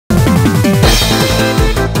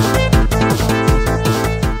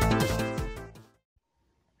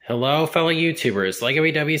Hello, fellow YouTubers. Lego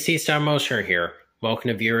EWC Stop Motion here. Welcome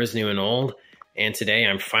to viewers new and old. And today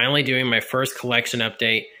I'm finally doing my first collection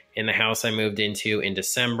update in the house I moved into in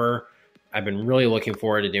December. I've been really looking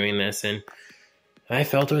forward to doing this, and I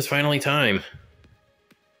felt it was finally time.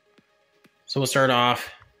 So we'll start off.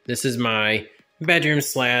 This is my bedroom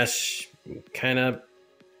slash kind of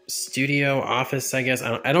studio office, I guess.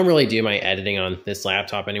 I don't really do my editing on this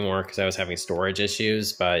laptop anymore because I was having storage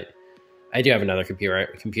issues, but I do have another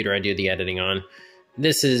computer I do the editing on.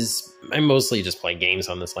 I mostly just play games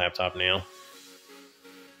on this laptop now.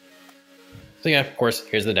 So yeah, of course,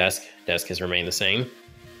 here's the desk. Desk has remained the same.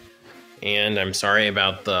 And I'm sorry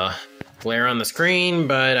about the glare on the screen,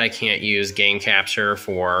 but I can't use game capture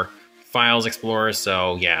for Files Explorer,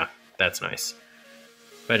 so yeah, that's nice.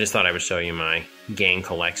 But I just thought I would show you my game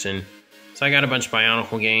collection. So I got a bunch of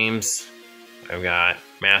Bionicle games. I've got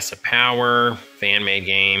Massive Power, fan-made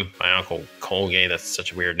game, Bionicle Colgate, that's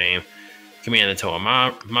such a weird name. Command the Toa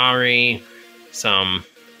Mari, some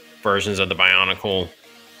versions of the Bionicle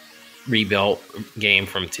rebuilt game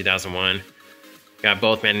from 2001. Got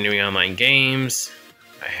both Mananui Online games.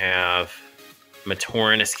 I have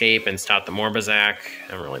Matoran Escape and Stop the Morbazak.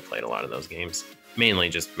 I haven't really played a lot of those games. Mainly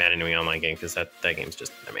just Mananui Online game because that game's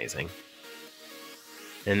just amazing.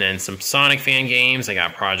 And then some Sonic fan games. I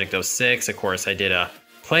got Project 06. Of course, I did a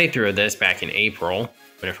playthrough of this back in April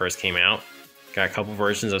when it first came out. Got a couple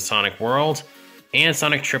versions of Sonic World and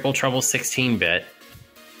Sonic Triple Trouble 16-bit.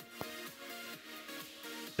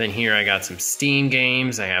 Then here I got some Steam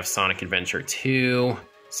games. I have Sonic Adventure 2,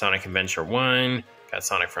 Sonic Adventure 1, got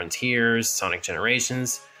Sonic Frontiers, Sonic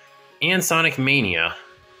Generations, and Sonic Mania.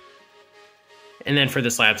 And then for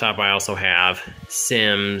this laptop, I also have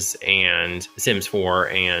Sims 4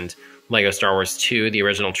 and Lego Star Wars 2, the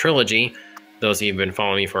original trilogy. Those of you who've been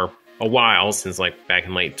following me for a while, since like back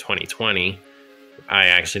in late 2020, I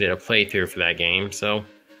actually did a playthrough for that game. So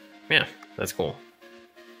yeah, that's cool.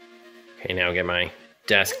 Okay, now I'll get my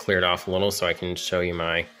desk cleared off a little so I can show you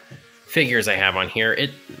my figures I have on here.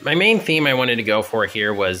 My main theme I wanted to go for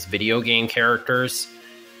here was video game characters.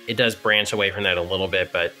 It does branch away from that a little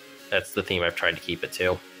bit, but that's the theme I've tried to keep it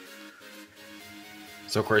to.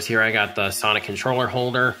 So of course here I got the Sonic controller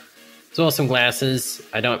holder, as well as some glasses.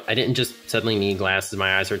 I didn't just suddenly need glasses.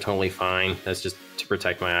 My eyes are totally fine. That's just to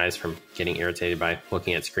protect my eyes from getting irritated by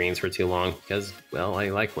looking at screens for too long because, well, I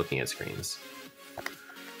like looking at screens.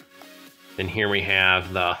 Then here we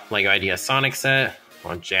have the LEGO Idea Sonic set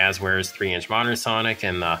on Jazzware's 3-inch Modern Sonic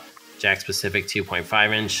and the Jakks Pacific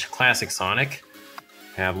 2.5-inch Classic Sonic.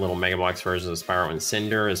 I have little Mega Bloks versions of Spyro and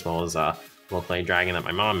Cinder, as well as a little clay dragon that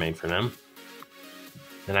my mom made for them.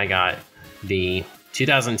 Then I got the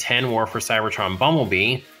 2010 War for Cybertron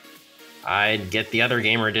Bumblebee. I'd get the other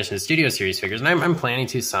Gamer Edition Studio Series figures, and I'm planning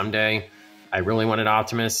to someday. I really wanted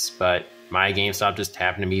Optimus, but my GameStop just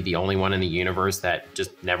happened to be the only one in the universe that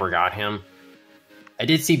just never got him. I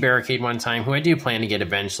did see Barricade one time, who I do plan to get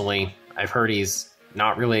eventually. I've heard he's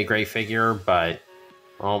not really a great figure, but,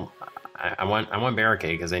 well, I want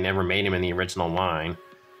Barricade because they never made him in the original line.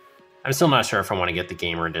 I'm still not sure if I want to get the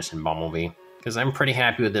Gamer Edition Bumblebee, because I'm pretty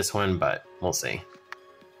happy with this one, but we'll see.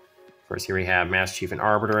 Of course, here we have Master Chief and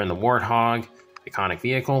Arbiter and the Warthog, iconic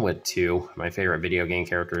vehicle with two of my favorite video game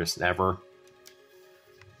characters ever.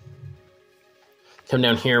 Come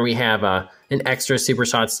down here, we have an extra Super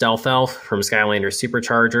Shot Stealth Elf from Skylander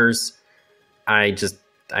Superchargers. I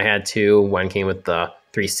had two. One came with the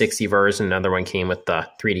 360 version, another one came with the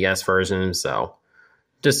 3DS version, so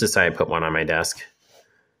just decided to put one on my desk.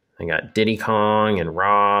 I got Diddy Kong and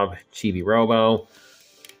Rob, Chibi Robo.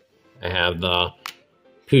 I have the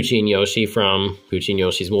Poochie and Yoshi from Poochie and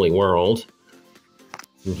Yoshi's Woolly World.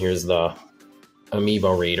 And here's the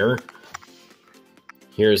Amiibo Reader.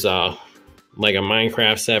 Here's a Lego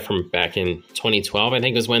Minecraft set from back in 2012, I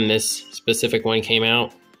think was when this specific one came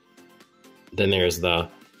out. Then there's the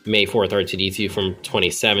May 4th R2-D2 from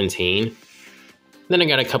 2017. Then I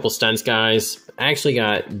got a couple stunts guys. I actually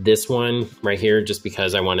got this one right here just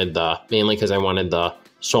because mainly because I wanted the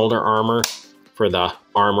shoulder armor for the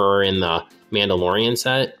armor in the Mandalorian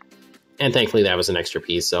set. And thankfully that was an extra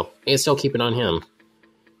piece, so I can still keep it on him.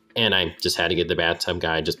 And I just had to get the bathtub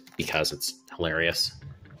guy just because it's hilarious.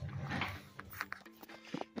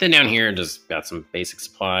 Then down here, just got some basic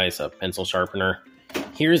supplies, a pencil sharpener.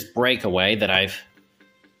 Here's Breakaway that I've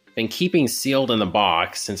been keeping sealed in the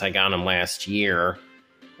box since I got him last year.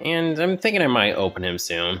 And I'm thinking I might open him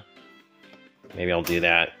soon. Maybe I'll do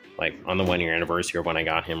that like on the 1-year anniversary of when I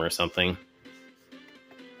got him or something.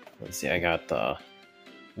 Let's see, I got the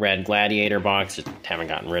Red Gladiator box, just haven't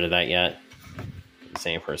gotten rid of that yet.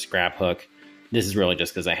 Same for a scrap hook. This is really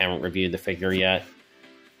just because I haven't reviewed the figure yet.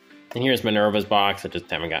 And here's Minerva's box. I just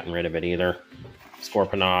haven't gotten rid of it either.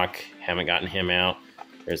 Scorponok, haven't gotten him out.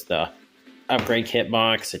 There's the upgrade kit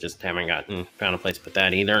box. I just haven't found a place to put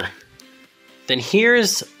that either. Then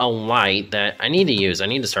here's a light that I need to use. I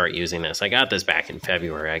need to start using this. I got this back in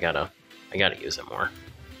February. I gotta use it more.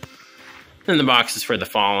 Then the box is for the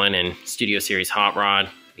Fallen and Studio Series Hot Rod.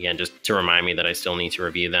 Again, just to remind me that I still need to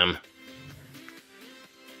review them.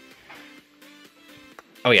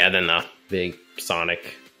 Oh yeah, then the big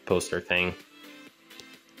Sonic poster thing.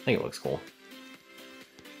 I think it looks cool.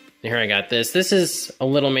 And here I got this. This is a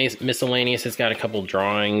little miscellaneous. It's got a couple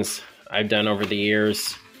drawings I've done over the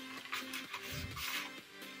years.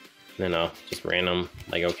 And then just random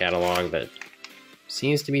Lego catalog that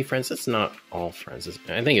seems to be Friends. It's not all Friends.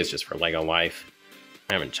 I think it's just for Lego Life.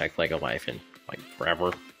 I haven't checked Lego Life in like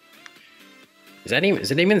forever. Is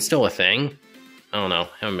it even still a thing? I don't know.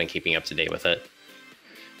 I haven't been keeping up to date with it.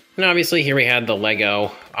 And obviously here we have the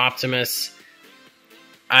Lego Optimus.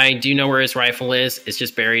 I do know where his rifle is. It's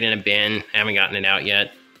just buried in a bin. I haven't gotten it out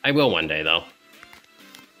yet. I will one day though.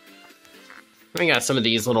 We got some of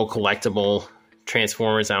these little collectible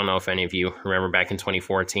Transformers. I don't know if any of you remember back in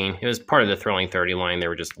 2014. It was part of the Thrilling 30 line. They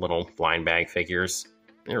were just little blind bag figures.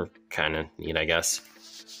 They were kind of neat, I guess.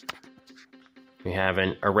 We have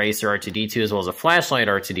an eraser R2-D2 as well as a flashlight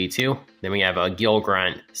R2-D2. Then we have a Gill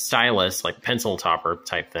Grunt stylus, like pencil topper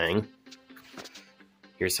type thing.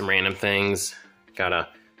 Here's some random things. Got a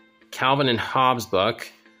Calvin and Hobbes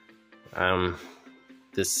book.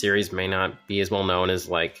 This series may not be as well known as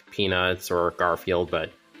like Peanuts or Garfield,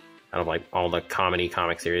 but out of like all the comedy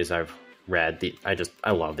comic series I've read,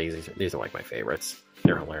 I love these. These are like my favorites.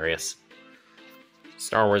 They're hilarious.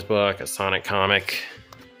 Star Wars book, a Sonic comic.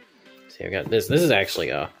 See, I got this. This is actually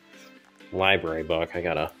a library book. I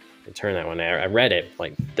gotta return that one. I read it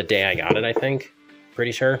like the day I got it, I think.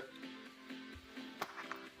 Pretty sure.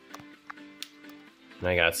 And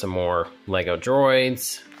I got some more Lego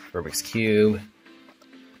droids, Rubik's Cube,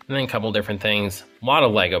 and then a couple different things. A lot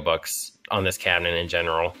of Lego books on this cabinet in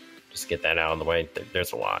general. Just get that out of the way.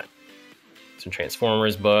 There's a lot. Some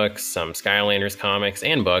Transformers books, some Skylanders comics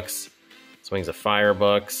and books. Wings of Fire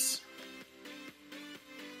books.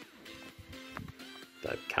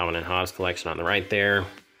 The Calvin and Hobbes collection on the right there.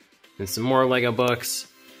 And some more Lego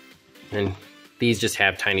books. And these just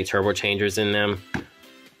have tiny turbo changers in them. I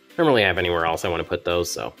don't really have anywhere else I want to put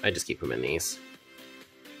those, so I just keep them in these.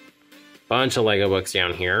 Bunch of Lego books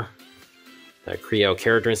down here. The Creo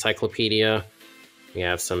Character Encyclopedia. We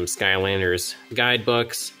have some Skylanders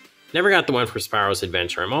guidebooks. Never got the one for Spyro's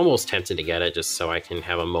Adventure. I'm almost tempted to get it just so I can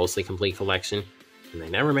have a mostly complete collection. And they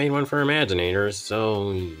never made one for Imaginators,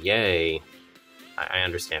 so yay. I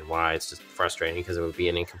understand why. It's just frustrating because it would be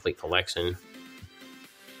an incomplete collection.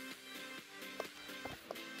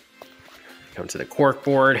 Come to the cork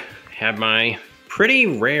board. Have my pretty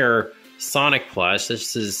rare Sonic plush.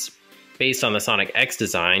 This is based on the Sonic X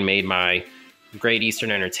design made by Great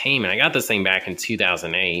Eastern Entertainment. I got this thing back in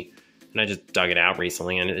 2008. And I just dug it out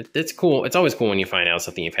recently, and it's cool. It's always cool when you find out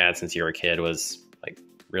something you've had since you were a kid was like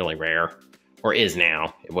really rare, or is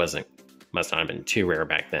now. It must not have been too rare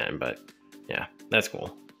back then, but yeah, that's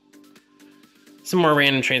cool. Some more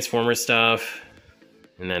random Transformers stuff,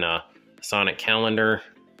 and then a Sonic calendar.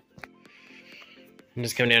 And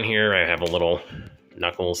just come down here, I have a little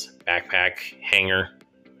Knuckles backpack hanger.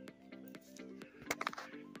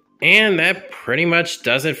 And that pretty much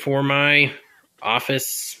does it for my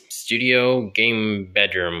office, studio, game,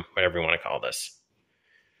 bedroom, whatever you want to call this.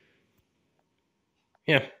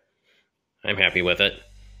 Yeah, I'm happy with it.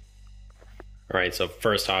 All right, so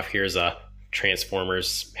first off, here's a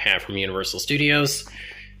Transformers hat from Universal Studios.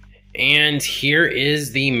 And here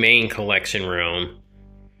is the main collection room.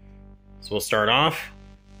 So we'll start off.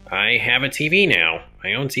 I have a TV now.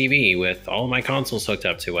 My own TV with all of my consoles hooked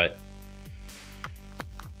up to it.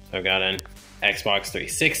 So I've got an Xbox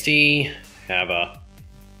 360, have a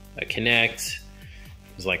Kinect.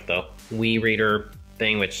 It was like the Wii reader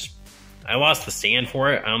thing, which I lost the stand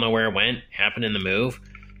for it. I don't know where it went. It happened in the move.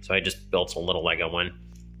 So I just built a little Lego one.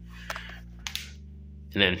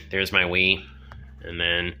 And then there's my Wii. And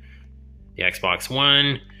then the Xbox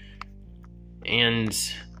One. And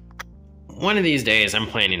one of these days I'm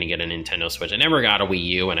planning to get a Nintendo Switch. I never got a Wii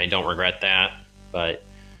U and I don't regret that. But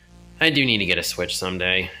I do need to get a Switch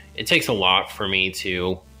someday. It takes a lot for me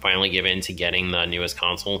to finally give in to getting the newest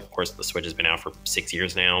console. Of course, the Switch has been out for 6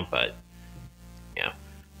 years now, but yeah.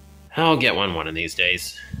 I'll get one of these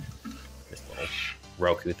days. This little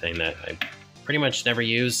Roku thing that I pretty much never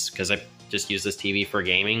use because I just use this TV for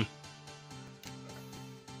gaming.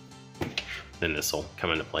 then this will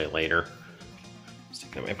come into play later.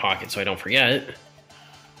 Stick it in my pocket so I don't forget.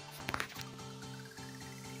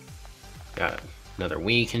 Got another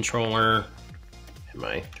Wii controller, and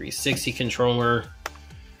my 360 controller.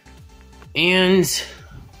 And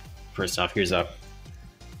first off, here's a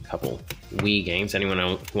couple Wii games.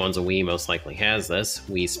 Anyone who owns a Wii most likely has this.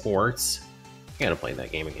 Wii Sports. I gotta play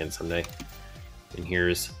that game again someday. And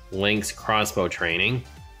here's Link's Crossbow Training.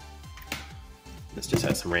 This just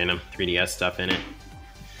has some random 3DS stuff in it.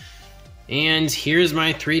 And here's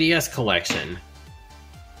my 3DS collection.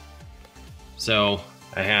 So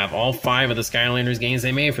I have all 5 of the Skylanders games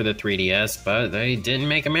they made for the 3DS, but they didn't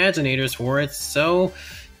make Imaginators for it, so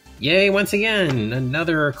yay, once again,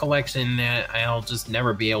 another collection that I'll just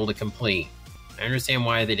never be able to complete. I understand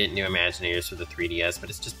why they didn't do Imaginators for the 3DS, but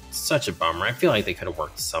it's just such a bummer. I feel like they could have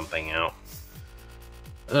worked something out.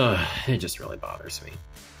 Ugh, it just really bothers me.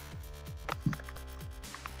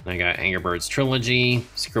 I got Angry Birds Trilogy,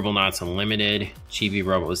 Scribblenauts Unlimited, Chibi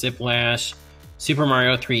Robo Ziplash, Super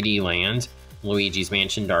Mario 3D Land, Luigi's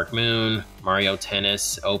Mansion Dark Moon, Mario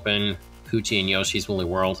Tennis Open, Poochie and Yoshi's Woolly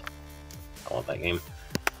World. I love that game.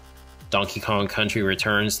 Donkey Kong Country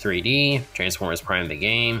Returns 3D, Transformers Prime the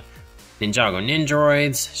Game, Ninjago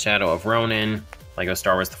Ninjroids, Shadow of Ronin, Lego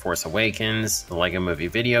Star Wars The Force Awakens, the Lego Movie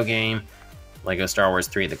video game, Lego Star Wars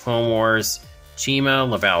 3 The Clone Wars, Chima,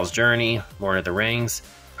 Laval's Journey, Lord of the Rings,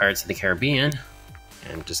 Pirates of the Caribbean,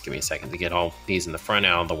 and just give me a second to get all these in the front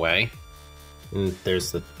out of the way. And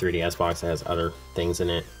there's the 3DS box that has other things in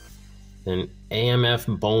it. Then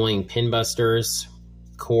AMF Bowling Pinbusters,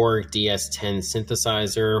 Core DS10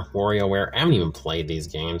 Synthesizer, WarioWare. I haven't even played these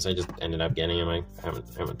games. I just ended up getting them. I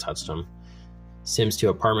haven't touched them. Sims 2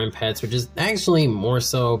 Apartment Pets, which is actually more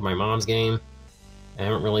so my mom's game. I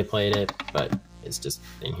haven't really played it, but it's just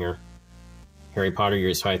in here. Harry Potter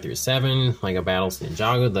Years 5 through 7, Lego Battles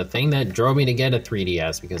Ninjago, the thing that drove me to get a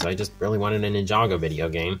 3DS because I just really wanted a Ninjago video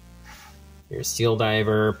game. Here's Steel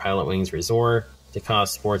Diver, Pilot Wings Resort, DeKalb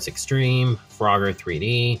Sports Extreme, Frogger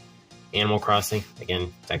 3D, Animal Crossing,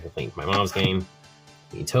 again, technically my mom's game,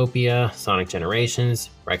 Utopia, Sonic Generations,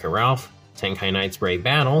 Wreck-It Ralph, Tenkai Knights Brave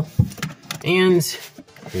Battle, and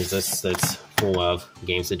here's this that's full of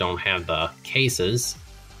games that don't have the cases.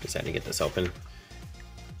 Just had to get this open.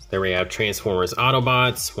 There we have Transformers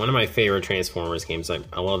Autobots, one of my favorite Transformers games.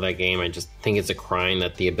 I love that game. I just think it's a crime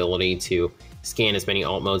that the ability to scan as many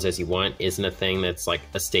alt modes as you want isn't a thing that's like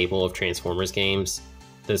a staple of Transformers games.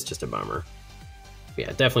 That's just a bummer. But yeah,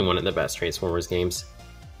 definitely one of the best Transformers games.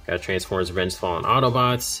 Got Transformers Revenge of the Fallen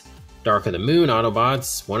Autobots, Dark of the Moon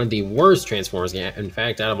Autobots, one of the worst Transformers games. In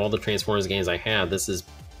fact, out of all the Transformers games I have, this is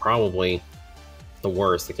probably the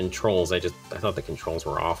worst. The controls, I thought the controls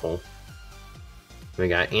were awful. We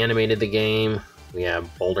got Animated the Game, we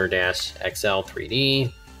have Boulder Dash XL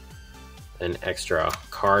 3D, an extra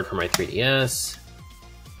card for my 3DS,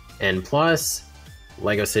 and plus,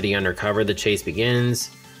 Lego City Undercover, The Chase Begins,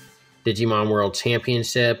 Digimon World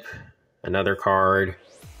Championship, another card,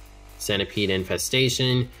 Centipede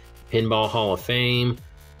Infestation, Pinball Hall of Fame,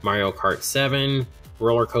 Mario Kart 7,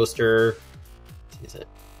 Roller Coaster,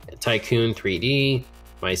 Tycoon 3D,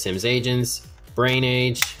 My Sims Agents, Brain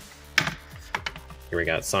Age. Here we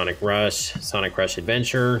got Sonic Rush, Sonic Rush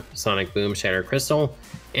Adventure, Sonic Boom Shattered Crystal,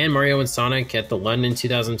 and Mario and Sonic at the London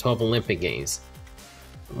 2012 Olympic Games.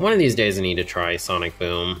 One of these days I need to try Sonic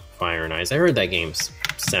Boom Fire and Ice. I heard that game's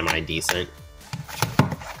semi-decent.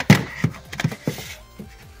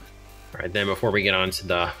 Alright, then before we get on to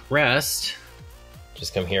the rest,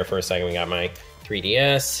 just come here for a second. We got my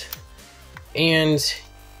 3DS, and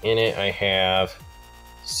in it I have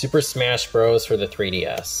Super Smash Bros. For the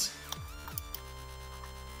 3DS.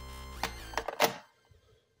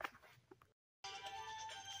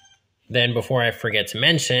 Then before I forget to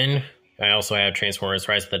mention, I also have Transformers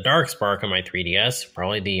Rise of the Dark Spark on my 3DS,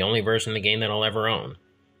 probably the only version of the game that I'll ever own.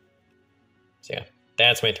 So yeah,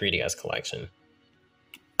 that's my 3DS collection.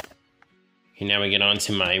 Okay, now we get on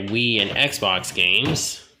to my Wii and Xbox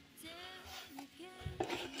games.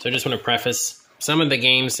 So I just want to preface, some of the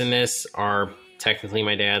games in this are technically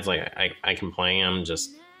my dad's, like I can play them,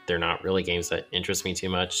 just they're not really games that interest me too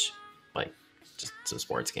much, like just some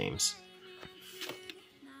sports games.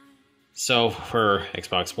 So for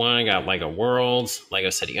Xbox One, I got Lego Worlds,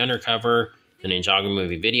 Lego City Undercover, the Ninjago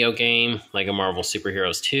Movie video game, Lego Marvel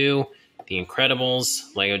Superheroes 2, The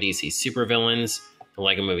Incredibles, Lego DC Supervillains, the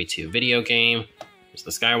Lego Movie 2 video game. There's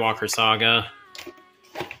the Skywalker Saga.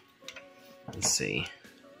 Let's see.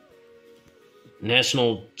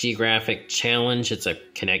 National Geographic Challenge, it's a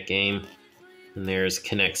Kinect game. And there's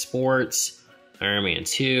Kinect Sports, Iron Man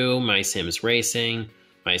 2, My Sims Racing,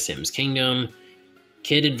 My Sims Kingdom,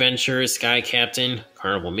 Kid Adventures, Sky Captain,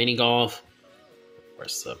 Carnival Mini Golf. Of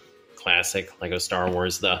course, the classic Lego Star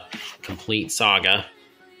Wars, the complete saga.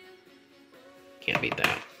 Can't beat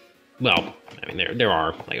that. Well, I mean, there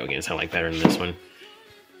are Lego games I like better than this one.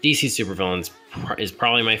 DC Supervillains is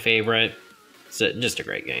probably my favorite. It's just a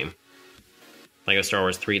great game. Lego Star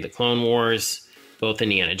Wars 3, The Clone Wars, both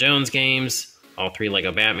Indiana Jones games, all 3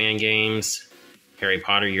 Lego Batman games, Harry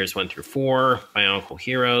Potter Years 1 through 4, Bionicle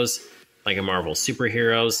Heroes, Lego Marvel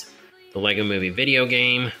Superheroes, the Lego Movie video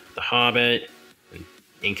game, The Hobbit, an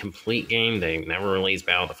incomplete game. They never released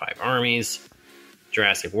Battle of the Five Armies,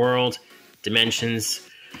 Jurassic World, Dimensions.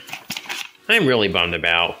 I'm really bummed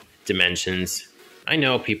about Dimensions. I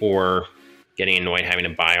know people were getting annoyed having to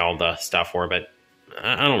buy all the stuff for it, but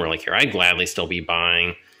I don't really care. I'd gladly still be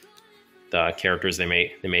buying the characters they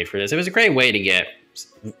made for this. It was a great way to get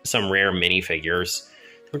some rare minifigures.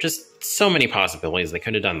 There were just so many possibilities. They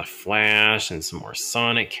could have done the Flash and some more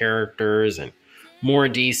Sonic characters and more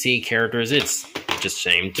DC characters. It's just a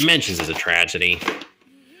shame. Dimensions is a tragedy.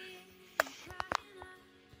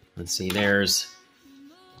 Let's see, there's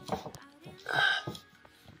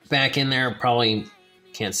back in there, probably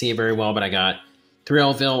can't see it very well, but I got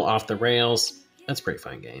Thrillville Off the Rails. That's a pretty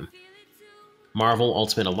fun game. Marvel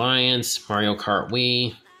Ultimate Alliance, Mario Kart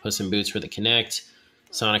Wii, Puss in Boots for the Kinect,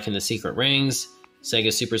 Sonic and the Secret Rings, Sega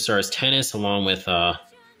Superstars Tennis, along with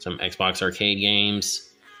some Xbox arcade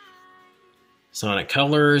games, Sonic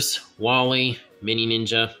Colors, Wally, Mini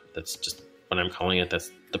Ninja, that's just what I'm calling it,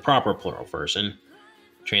 that's the proper plural version,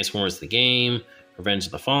 Transformers the Game, Revenge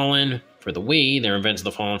of the Fallen for the Wii, then Revenge of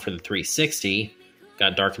the Fallen for the 360,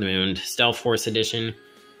 got Dark of the Moon Stealth Force Edition.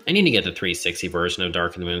 I need to get the 360 version of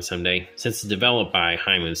Dark of the Moon someday, since it's developed by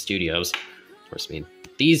High Moon Studios. Of course, I mean,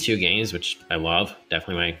 these 2 games, which I love,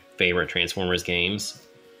 definitely my favorite Transformers games.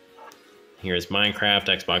 Here's Minecraft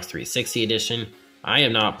Xbox 360 Edition. I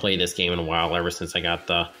have not played this game in a while, ever since I got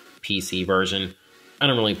the PC version. I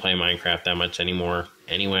don't really play Minecraft that much anymore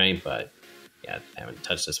anyway, but yeah, I haven't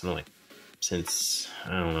touched this one since,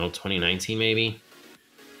 I don't know, 2019 maybe.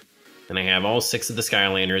 And I have all 6 of the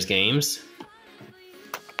Skylanders games.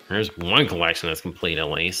 There's one collection that's complete, at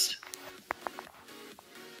least.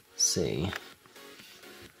 Let's see.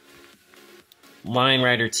 Line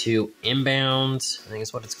Rider 2 Inbound, I think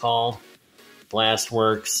is what it's called.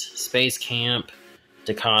 Blastworks, Space Camp,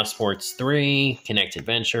 Dakar Sports 3, Kinect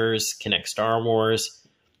Adventures, Kinect Star Wars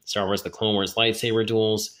The Clone Wars Lightsaber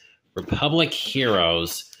Duels, Republic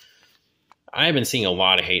Heroes. I've been seeing a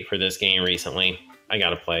lot of hate for this game recently. I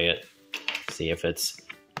gotta play it. See if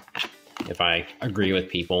I agree with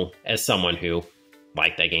people, as someone who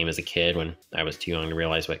liked that game as a kid when I was too young to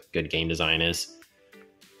realize what good game design is.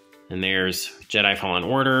 And there's Jedi Fallen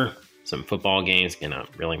Order, some football games, again,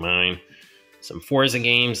 not really mine. Some Forza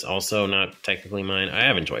games, also not technically mine. I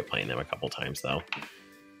have enjoyed playing them a couple times, though.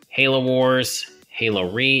 Halo Wars, Halo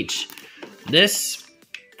Reach. This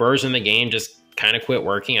version of the game just kind of quit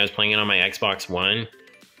working. I was playing it on my Xbox One,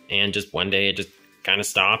 and just one day it just kind of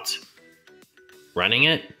stopped running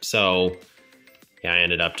it. So yeah, I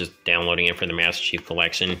ended up just downloading it for the Master Chief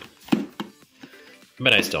Collection,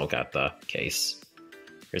 but I still got the case.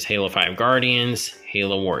 There's Halo 5 Guardians,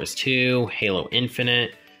 Halo Wars 2, Halo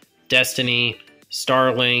Infinite, Destiny,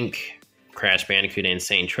 Starlink, Crash Bandicoot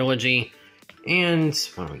Insane Trilogy, and,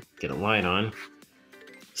 let me get a light on,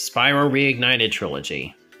 Spyro Reignited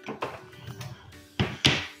Trilogy.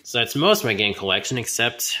 So that's most of my game collection,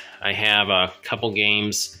 except I have a couple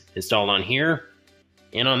games installed on here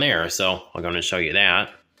and on there, so I'm going to show you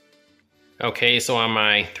that. Okay, so on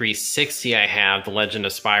my 360 I have The Legend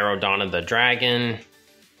of Spyro Dawn of the Dragon,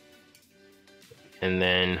 and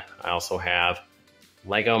then I also have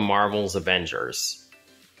Lego Marvel's Avengers.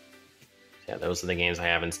 Yeah, those are the games I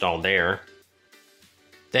have installed there.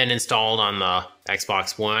 Then installed on the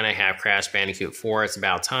Xbox One, I have Crash Bandicoot 4, It's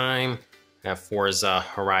About Time. I have Forza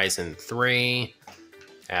Horizon 3.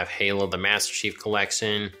 I have Halo the Master Chief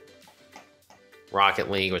Collection.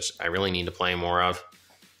 Rocket League, which I really need to play more of.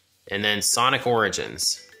 And then Sonic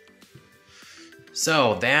Origins.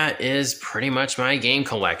 So that is pretty much my game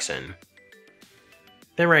collection.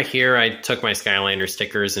 Then right here, I took my Skylander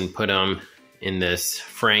stickers and put them in this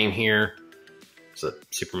frame here. It's a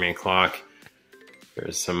Superman clock.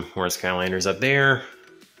 There's some more Skylanders up there.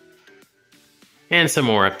 And some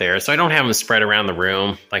more up there. So I don't have them spread around the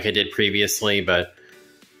room like I did previously, but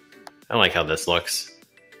I like how this looks.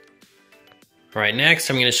 All right, next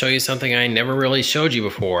I'm going to show you something I never really showed you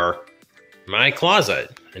before. My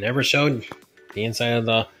closet. I never showed the inside of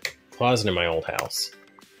the closet in my old house.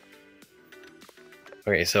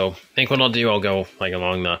 Okay, so I think what I'll do, I'll go like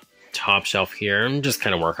along the top shelf here and just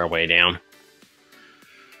kind of work our way down.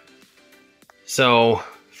 So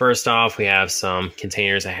first off, we have some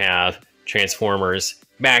containers that have Transformers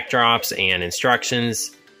backdrops and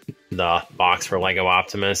instructions, the box for Lego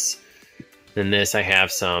Optimus. Then this, I have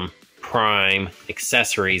some Prime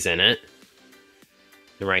accessories in it.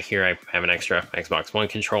 And right here, I have an extra Xbox One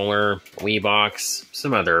controller, a Wii box,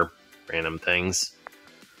 some other random things.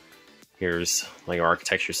 Here's Lego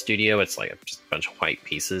Architecture Studio. It's like just a bunch of white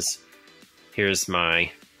pieces. Here's my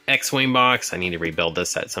X-Wing box. I need to rebuild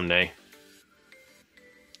this set someday.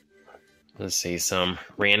 Let's see, some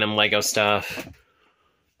random Lego stuff.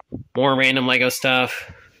 More random Lego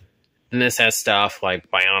stuff. And this has stuff like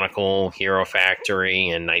Bionicle, Hero Factory,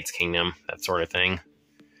 and Knight's Kingdom, that sort of thing.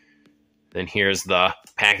 Then here's the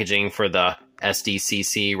packaging for the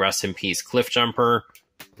SDCC Rust in Peace Cliff Jumper.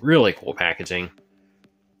 Really cool packaging.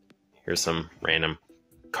 Here's some random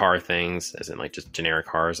car things, as in like just generic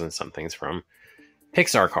cars, and some things from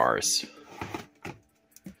Pixar cars.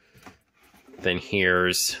 Then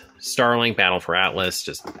here's Starlink Battle for Atlas.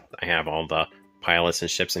 Just, I have all the pilots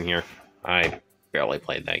and ships in here. I barely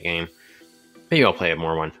played that game. Maybe I'll play it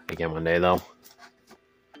more again one day, though.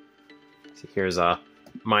 So here's a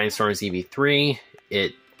Mindstorms EV3.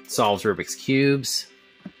 It solves Rubik's Cubes.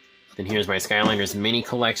 Then here's my Skylanders mini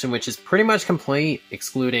collection, which is pretty much complete,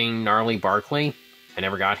 excluding Gnarly Barkley. I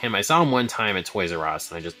never got him. I saw him one time at Toys R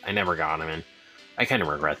Us, and I never got him, and I kind of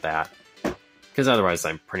regret that. Because otherwise,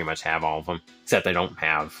 I pretty much have all of them. Except I don't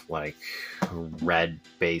have, like,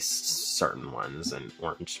 red-based certain ones and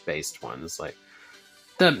orange-based ones. Like,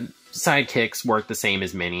 the sidekicks work the same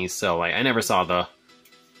as minis, so like, I never saw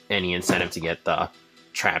any incentive to get the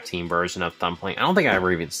Trap Team version of Thumbplink. I don't think I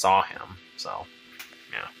ever even saw him, so,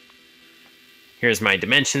 yeah. Here's my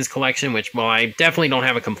Dimensions collection, which, well, I definitely don't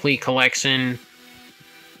have a complete collection.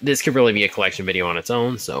 This could really be a collection video on its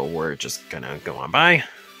own, so we're just gonna go on by.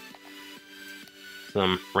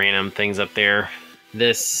 Some random things up there.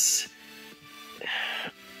 This,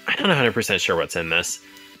 I'm not 100% sure what's in this.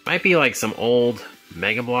 Might be like some old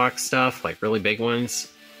Mega Block stuff, like really big ones.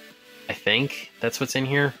 I think that's what's in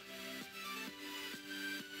here.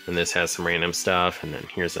 And this has some random stuff, and then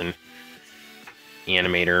here's an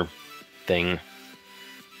animator thing.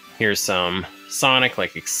 Here's some Sonic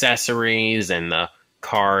like accessories and the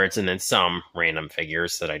cards, and then some random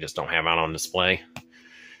figures that I just don't have out on display.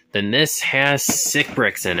 Then this has Sick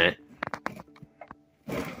Bricks in it.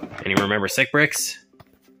 Anyone remember Sick Bricks?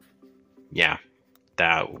 Yeah,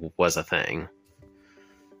 that was a thing.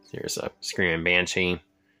 There's a Screaming Banshee,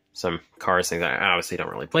 some Cars things. I obviously don't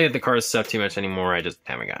really play with the Cars stuff too much anymore. I just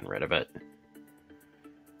haven't gotten rid of it.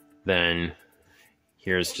 Then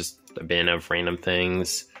here's just a bin of random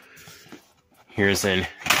things. Here's an...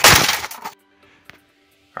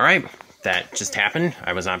 Alright, that just happened.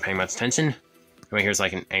 I was not paying much attention. Here's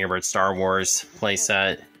like an Angry Birds Star Wars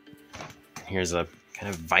playset. Here's a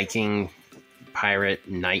kind of Viking pirate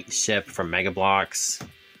knight ship from Mega Bloks.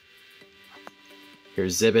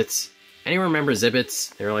 Here's Zibbits. Anyone remember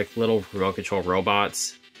Zibbits? They were like little remote control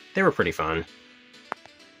robots. They were pretty fun.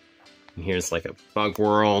 And here's like a Bug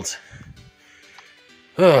World.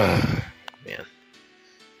 Ugh, man.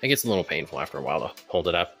 It gets a little painful after a while to hold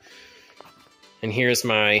it up. And here's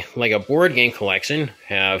my Lego board game collection.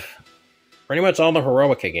 Have pretty much all the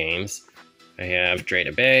Heroica games. I have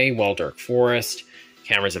Dreda Bay, Waldirk Forest,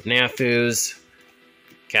 Cameras of Nathuz,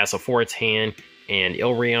 Castle Fortan, and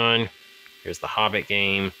Ilrion. Here's the Hobbit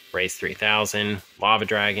game, Race 3000, Lava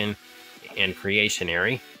Dragon, and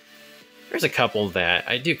Creationary. There's a couple that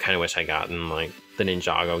I do kind of wish I gotten, like the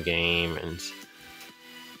Ninjago game and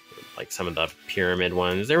like some of the Pyramid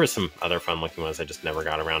ones. There were some other fun-looking ones I just never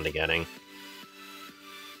got around to getting.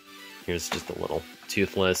 Here's just a little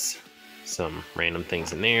Toothless. Some random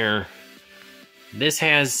things in there. This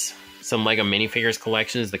has some Lego minifigures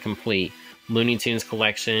collections, the complete Looney Tunes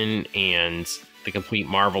collection, and the complete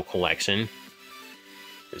Marvel collection.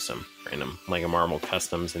 There's some random Lego Marvel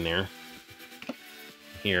customs in there.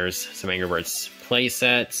 Here's some Angry Birds play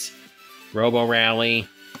sets, Robo Rally,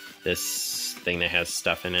 this thing that has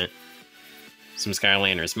stuff in it, some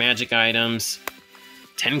Skylanders magic items,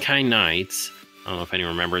 Tenkai Knights. I don't know if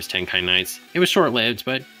anyone remembers Tenkai Knights. It was short-lived,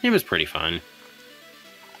 but it was pretty fun.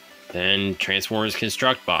 Then Transformers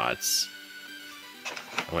Construct Bots.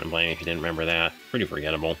 I wouldn't blame you if you didn't remember that. Pretty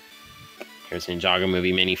forgettable. Here's Ninjago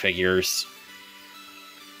movie minifigures.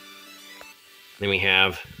 Then we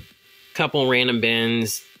have a couple random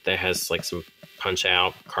bins that has like some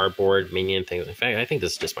Punch-Out, cardboard, Minion things. In fact, I think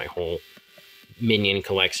this is just my whole Minion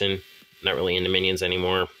collection. Not really into Minions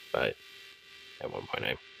anymore, but at one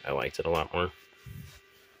point I liked it a lot more.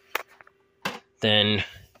 Then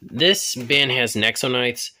this bin has Nexo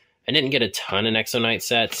Knights. I didn't get a ton of Nexo Knight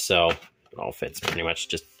sets, so It all fits pretty much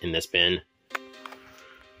just in this bin.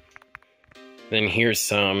 Then here's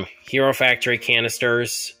some Hero Factory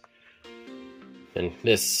canisters. And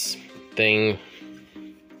this thing.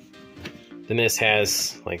 Then this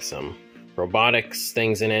has like some robotics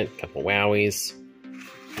things in it, a couple wowies.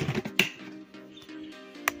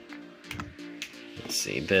 Let's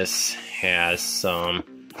see, this has some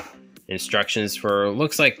instructions for,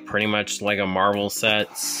 looks like pretty much Lego Marvel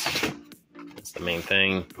sets. That's the main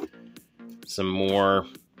thing. Some more,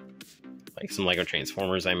 like some Lego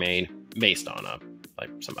Transformers I made, based on like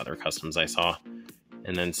some other customs I saw.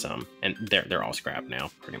 And then some, and they're all scrapped now,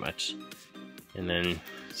 pretty much. And then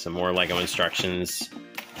some more Lego instructions.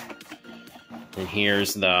 And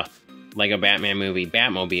here's the Lego Batman movie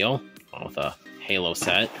Batmobile, along with a Halo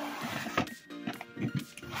set.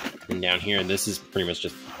 And down here, this is pretty much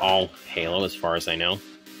just all Halo as far as I know.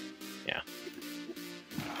 Yeah.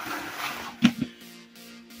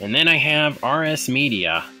 And then I have RS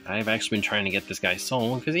Media. I've actually been trying to get this guy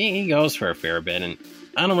sold because he goes for a fair bit, and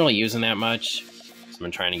I don't really use him that much. So I've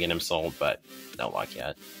been trying to get him sold, but no luck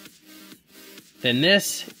yet. Then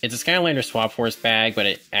this, it's a Skylander Swap Force bag, but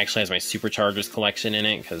it actually has my Superchargers collection in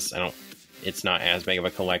it because it's not as big of a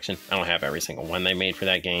collection. I don't have every single one they made for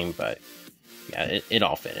that game, but yeah, it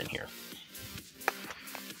all fit in here.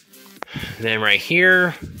 Then right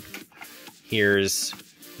here, here's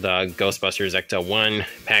the Ghostbusters Ecto-1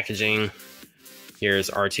 packaging. Here's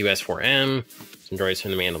R2-S4M, some droids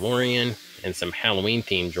from The Mandalorian, and some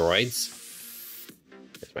Halloween-themed droids.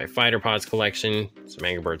 There's my Fighter Pods collection, some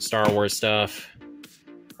Angry Birds Star Wars stuff,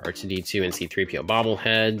 R2-D2 and C-3PO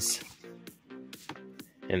bobbleheads,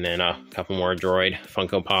 and then a couple more droid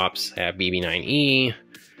Funko Pops. I have BB-9E,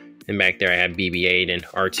 and back there I have BB-8 and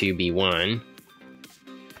R2-B1.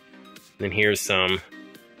 Then here's some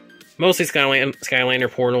mostly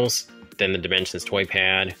Skylander portals, then the Dimensions toy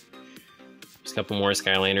pad. There's a couple more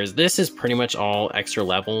Skylanders. This is pretty much all extra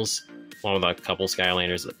levels, along with a couple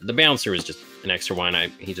Skylanders. The Bouncer was just an extra one.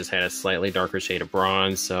 He just had a slightly darker shade of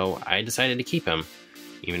bronze, so I decided to keep him,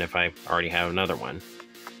 even if I already have another one.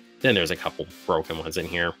 Then there's a couple broken ones in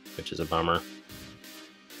here, which is a bummer.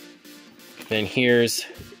 Then here's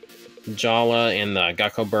Jala and the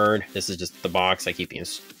Gecko Bird. This is just the box. I keep the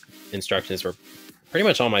instructions for pretty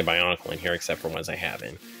much all my Bionicle in here, except for ones I have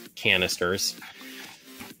in canisters.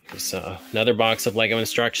 There's another box of Lego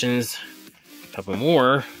instructions. A couple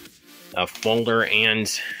more. A folder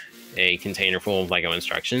and a container full of Lego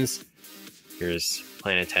instructions. Here's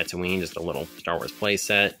Planet Tatooine, just a little Star Wars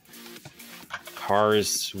playset.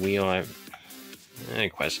 Cars wheel. I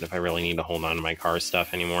question if I really need to hold on to my Cars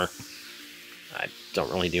stuff anymore. I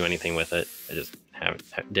don't really do anything with it. I just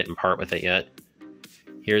didn't part with it yet.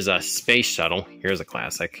 Here's a Space Shuttle. Here's a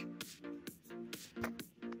classic.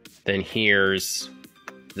 Then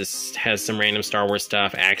this has some random Star Wars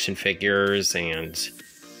stuff, action figures, and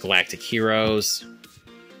Galactic Heroes.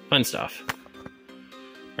 Fun stuff.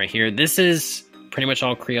 Right here, this is pretty much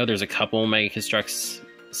all Creo. There's a couple Mega Construx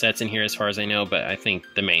sets in here as far as I know, but I think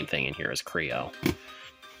the main thing in here is Creo.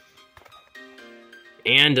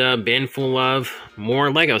 And a bin full of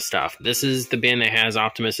more Lego stuff. This is the bin that has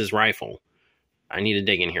Optimus's rifle. I need to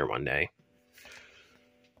dig in here one day.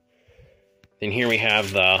 Then here we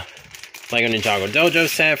have the Lego Ninjago Dojo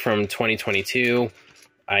set from 2022.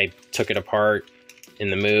 I took it apart in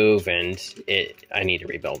the move, and I need to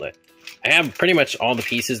rebuild it. I have pretty much all the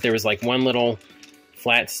pieces. There was like one little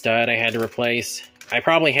flat stud I had to replace. I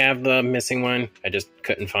probably have the missing one. I just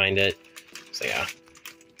couldn't find it. So yeah,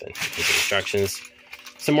 then here's the instructions.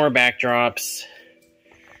 Some more backdrops.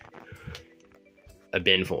 A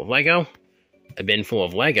bin full of Lego. A bin full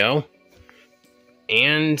of Lego.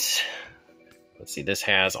 And let's see, this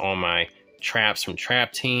has all my traps from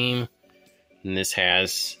Trap Team. And this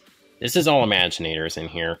is all Imaginators in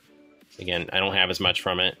here. Again, I don't have as much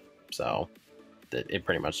from it, so it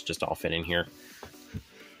pretty much just all fit in here.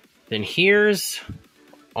 Then here's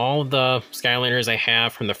all the Skylanders I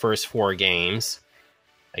have from the first 4 games.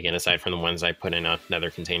 Again, aside from the ones I put in another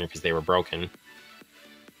container because they were broken.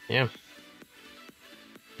 Yeah.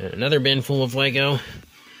 Another bin full of Lego.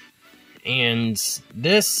 And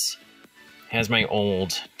this has my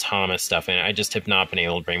old Thomas stuff in it. I just have not been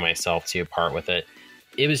able to bring myself to part with it.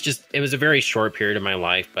 It was a very short period of my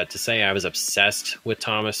life, but to say I was obsessed with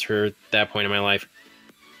Thomas for that point in my life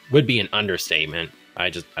would be an understatement.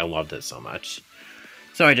 I loved it so much.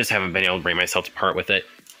 So I just haven't been able to bring myself to part with it.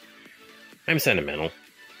 I'm sentimental.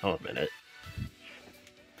 I'll admit it.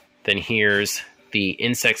 Then here's the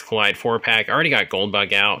Insects Collide 4-pack. I already got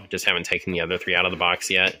Goldbug out. Just haven't taken the other 3 out of the box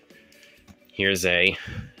yet. Here's a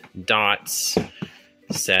Dots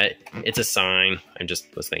set. It's a sign. I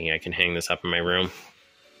just was thinking I can hang this up in my room.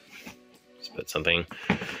 Just put something,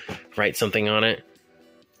 write something on it.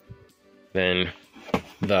 Then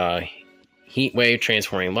the Heat Wave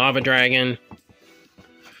Transforming Lava Dragon.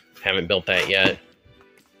 Haven't built that yet.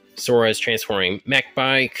 Sora's Transforming Mech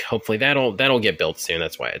Bike. Hopefully that'll get built soon.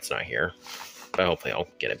 That's why it's not here. But hopefully I'll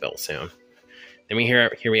get it built soon. Then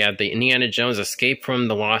here we have the Indiana Jones Escape from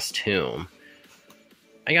the Lost Tomb.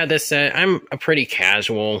 I got this set. I'm a pretty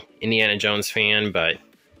casual Indiana Jones fan, but I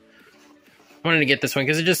wanted to get this one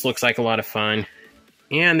because it just looks like a lot of fun.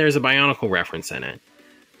 And there's a Bionicle reference in it.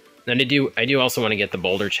 Then I do also want to get the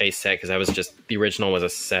Boulder Chase set because the original was a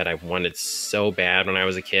set I wanted so bad when I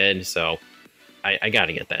was a kid, so I got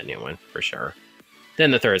to get that new one for sure.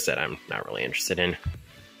 Then the third set I'm not really interested in.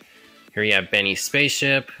 Here you have Benny's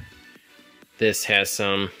Spaceship. This has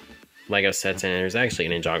some Lego sets in it. There's actually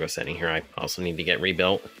an Ninjago set in here I also need to get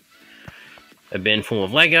rebuilt. A bin full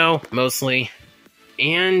of Lego, mostly.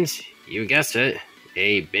 And, you guessed it,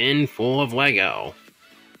 a bin full of Lego.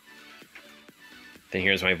 Then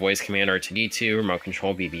here's my voice command R2-D2, remote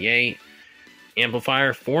control BB-8,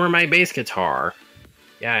 amplifier for my bass guitar.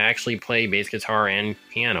 Yeah, I actually play bass guitar and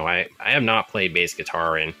piano. I have not played bass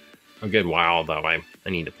guitar in a good while, though. I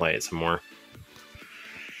need to play it some more.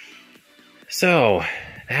 So,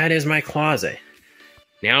 that is my closet.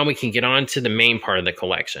 Now we can get on to the main part of the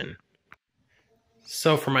collection.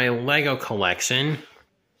 So for my Lego collection,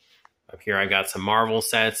 up here I got some Marvel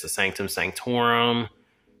sets, the Sanctum Sanctorum,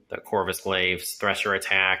 the Corvus Glaive's Thresher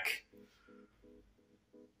Attack.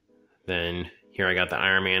 Then here I got the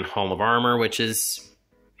Iron Man Hall of Armor, which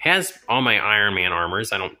has all my Iron Man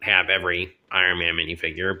armors. I don't have every Iron Man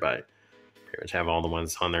minifigure, but pretty much have all the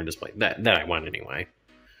ones on their display that I want anyway.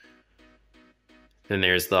 Then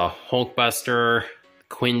there's the Hulkbuster,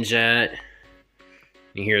 Quinjet.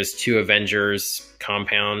 And here's two Avengers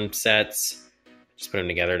compound sets. Just put them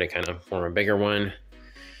together to kind of form a bigger one.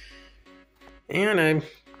 And I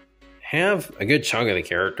have a good chunk of the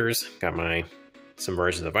characters. Got some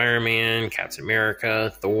versions of Iron Man, Captain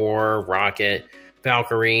America, Thor, Rocket,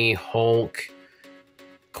 Valkyrie, Hulk,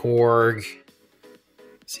 Korg.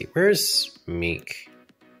 Let's see, where's Meek?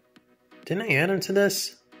 Didn't I add him to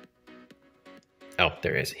this? Oh,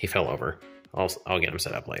 there he is. He fell over. I'll get him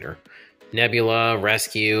set up later. Nebula,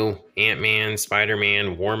 Rescue, Ant-Man,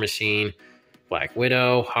 Spider-Man, War Machine, Black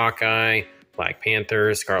Widow, Hawkeye, Black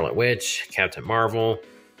Panther, Scarlet Witch, Captain Marvel.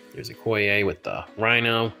 There's a Okoye with the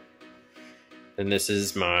Rhino. And this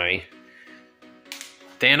is my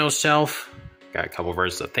Thanos shelf. Got a couple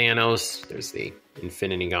versions of Thanos. There's the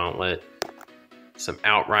Infinity Gauntlet. Some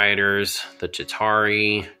Outriders, the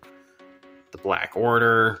Chitauri, the Black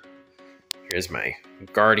Order. Here's my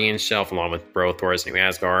Guardian shelf along with Thor's New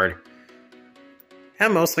Asgard.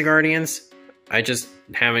 Have most of the Guardians. I just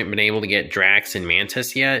haven't been able to get Drax and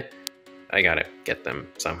Mantis yet. I gotta get them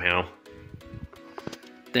somehow.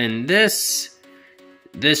 Then this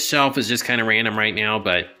shelf is just kind of random right now,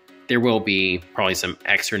 but there will be probably some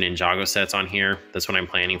extra Ninjago sets on here. That's what I'm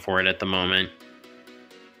planning for it at the moment.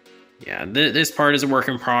 Yeah, this part is a work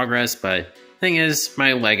in progress, but thing is,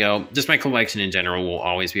 my Lego, just my collection in general, will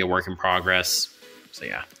always be a work in progress. So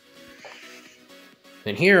yeah.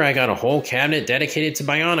 And here I got a whole cabinet dedicated to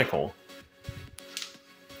Bionicle.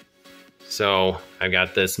 So I've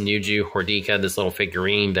got this Nuju Hordika, this little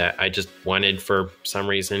figurine that I just wanted for some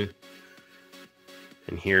reason.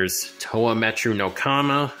 And here's Toa Metru no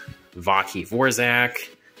Kama, Vaki Vorzak.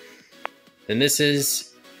 And this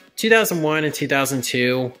is 2001 and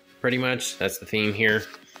 2002, pretty much. That's the theme here.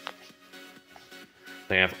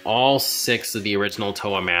 I have all 6 of the original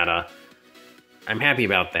Toa Mata. I'm happy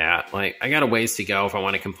about that. Like, I got a ways to go if I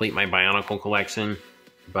want to complete my Bionicle collection,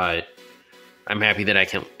 but I'm happy that I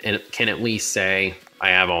can at least say I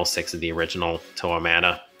have all 6 of the original Toa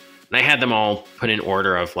Mata. And I had them all put in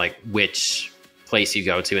order of like which place you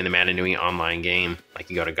go to in the Matanui online game. Like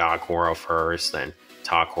you go to Gakoro first, then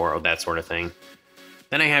Takoro, that sort of thing.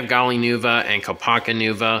 Then I have Gali Nuva and Kopaka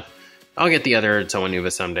Nuva. I'll get the other Toa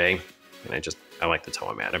Nuva someday. And I like the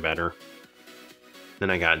Toa Mata better. Then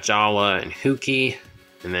I got Jala and Huki,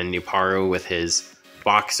 and then Nuparu with his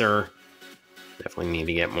Boxer. Definitely need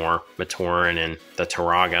to get more Matoran and the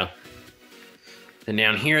Taraga. Then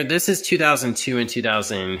down here, this is 2002 and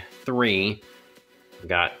 2003. We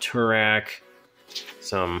got Turak,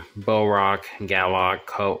 some Borak, Galak,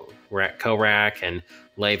 Korak, and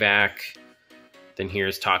Levak. Then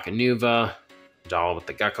here's Takanuva, Jala with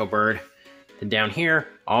the Gecko Bird. And down here,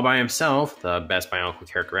 all by himself, the best Bionicle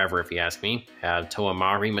character ever, if you ask me, have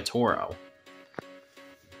Toamari Matoro.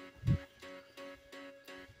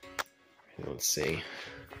 Let's see.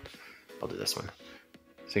 I'll do this one.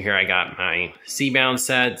 So here I got my Seabound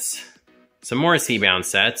sets, some more Seabound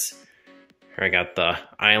sets. Here I got the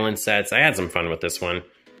Island sets. I had some fun with this one.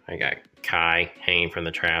 I got Kai hanging from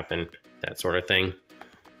the trap and that sort of thing.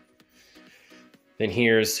 Then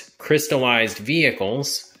here's Crystallized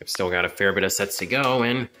Vehicles. I've still got a fair bit of sets to go,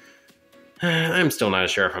 and I'm still not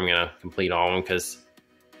sure if I'm going to complete all of them because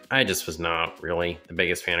I just was not really the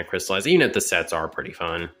biggest fan of Crystallized, even if the sets are pretty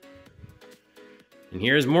fun. And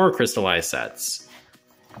here's more Crystallized sets.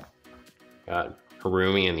 Got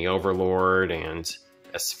Harumi and the Overlord and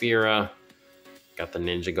Asphira. Got the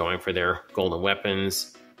ninja going for their golden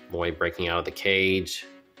weapons. Lloyd breaking out of the cage.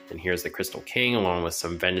 And here's the Crystal King along with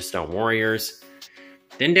some Vengeance Stone Warriors.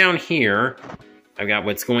 Then down here, I've got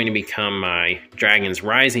what's going to become my Dragon's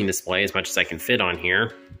Rising display as much as I can fit on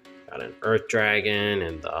here. Got an Earth Dragon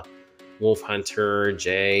and the Wolf Hunter,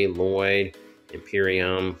 Jay, Lloyd,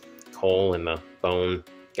 Imperium, Cole, and the Bone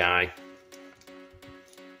guy.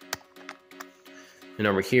 And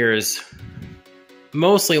over here is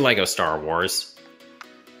mostly Lego Star Wars.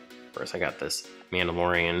 First, I got this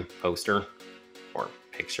Mandalorian poster or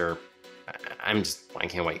picture. I'm just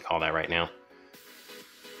blanking on what you call that right now.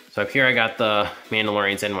 So up here, I got the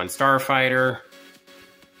Mandalorian Zen 1 Starfighter.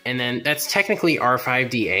 And then that's technically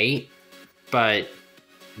R5D8, but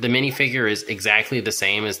the minifigure is exactly the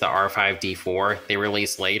same as the R5D4 they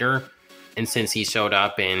released later. And since he showed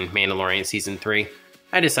up in Mandalorian Season 3,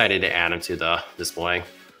 I decided to add him to the display.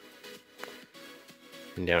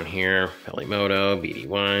 And down here, Pelimoto,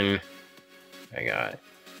 BD1. I got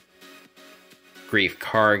Grief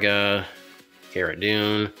Karga, Cara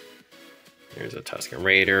Dune. There's a Tusken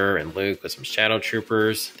Raider and Luke with some Shadow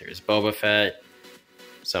Troopers. There's Boba Fett,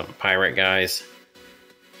 some pirate guys.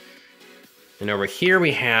 And over here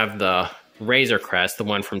we have the Razor Crest, the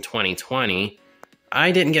one from 2020.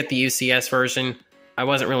 I didn't get the UCS version. I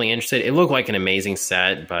wasn't really interested. It looked like an amazing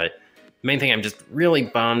set, but the main thing I'm just really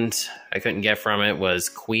bummed I couldn't get from it was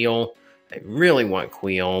Queel. I really want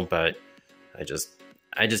Queel, but I just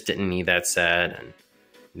didn't need that set. And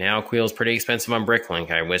now Queel's pretty expensive on Bricklink.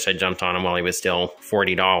 I wish I jumped on him while he was still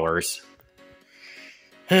 $40.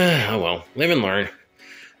 Oh well, live and learn.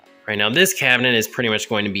 Right now, this cabinet is pretty much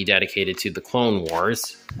going to be dedicated to the Clone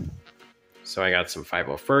Wars. So I got some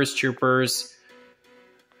 501st Troopers.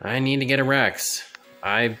 I need to get a Rex.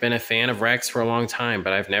 I've been a fan of Rex for a long time,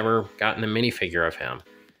 but I've never gotten a minifigure of him.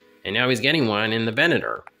 And now he's getting one in the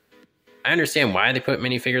Venator. I understand why they put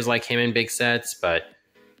minifigures like him in big sets, but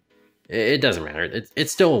it doesn't matter.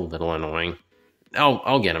 It's still a little annoying.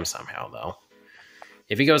 I'll get him somehow, though.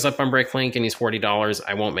 If he goes up on Bricklink and he's $40,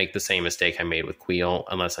 I won't make the same mistake I made with Queel,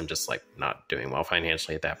 unless I'm just, like, not doing well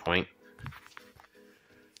financially at that point.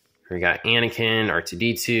 We got Anakin,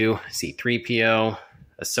 R2-D2, C-3PO,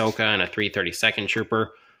 Ahsoka, and a 332nd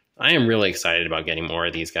Trooper. I am really excited about getting more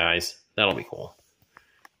of these guys. That'll be cool.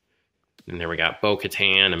 And there we got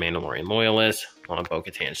Bo-Katan, a Mandalorian loyalist, on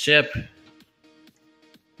Bo-Katan's ship.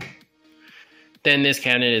 Then this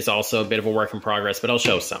cabinet is also a bit of a work in progress, but I'll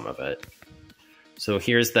show some of it. So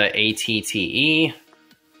here's the ATTE.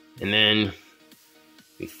 And then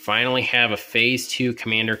we finally have a Phase 2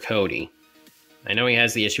 Commander Cody. I know he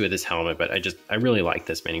has the issue with his helmet, but I really like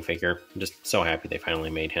this minifigure. I'm just so happy they finally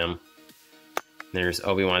made him. There's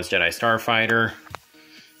Obi-Wan's Jedi Starfighter.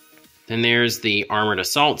 Then there's the Armored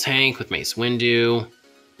Assault Tank with Mace Windu.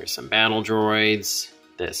 There's some battle droids.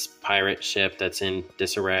 This pirate ship that's in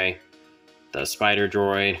disarray. The Spider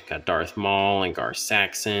Droid. Got Darth Maul and Gar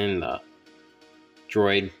Saxon. The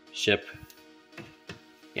droid ship.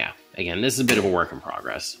 Yeah, again, this is a bit of a work in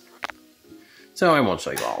progress. So I won't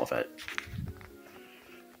show you all of it.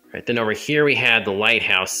 Right, then over here we have the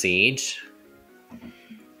Lighthouse Siege.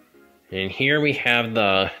 And here we have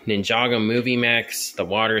the Ninjago movie mechs, the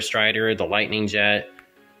Water Strider, the Lightning Jet,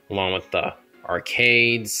 along with the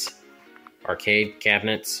arcade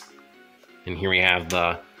cabinets. And here we have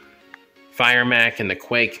the Fire Mech and the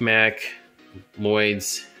Quake Mech,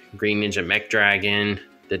 Lloyd's Green Ninja Mech Dragon,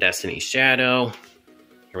 the Destiny Shadow.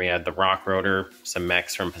 Here we have the Rock Rotor, some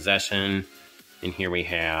mechs from Possession. And here we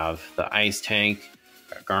have the Ice Tank,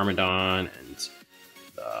 Garmadon, and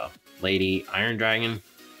the Lady Iron Dragon.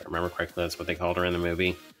 If I remember correctly, that's what they called her in the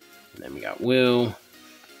movie. And then we got Wu.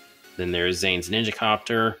 Then there's Zane's Ninja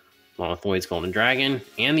Copter, along with Lloyd's Golden Dragon,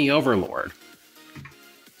 and the Overlord.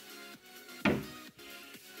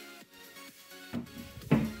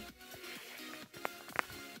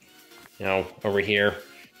 Now, over here,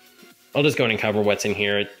 I'll just go ahead and cover what's in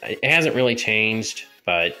here. It hasn't really changed,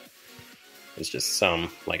 but there's just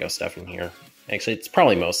some Lego stuff in here. Actually, it's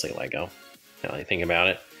probably mostly Lego, now that I think about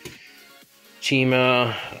it.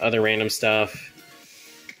 Chima, other random stuff.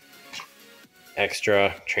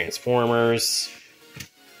 extra Transformers.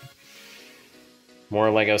 More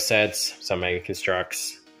Lego sets, some Mega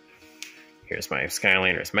Constructs. Here's my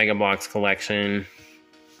Skylanders Mega Bloks collection.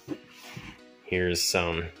 Here's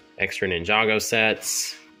some extra Ninjago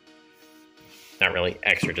sets. Not really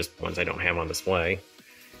extra, just ones I don't have on display.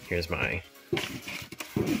 Here's my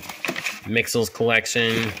Mixels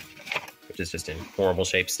collection, which is just in horrible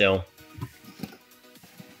shape still.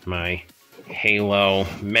 My Halo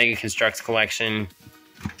Mega Constructs collection.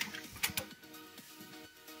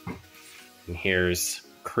 And here's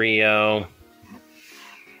Creo.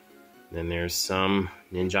 Then there's some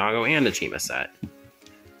Ninjago and a Chima set.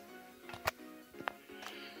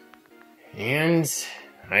 And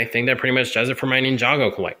I think that pretty much does it for my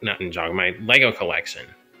my Lego collection.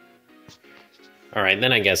 All right,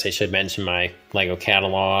 then I guess I should mention my Lego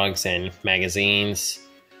catalogs and magazines.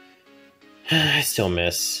 I still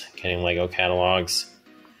miss getting Lego catalogs.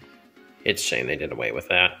 It's a shame they did away with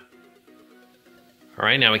that. All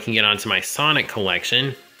right, now we can get on to my Sonic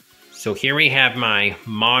collection. So here we have my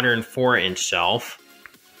modern 4-inch shelf.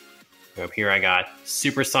 Up here I got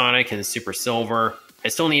Super Sonic and Super Silver. I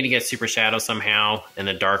still need to get Super Shadow somehow and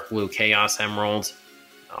the Dark Blue Chaos Emerald.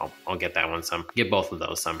 I'll get that one get both of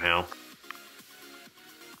those somehow.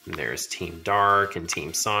 And there's Team Dark and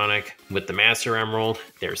Team Sonic with the Master Emerald.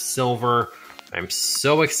 There's Silver. I'm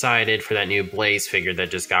so excited for that new Blaze figure that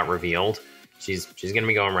just got revealed. She's gonna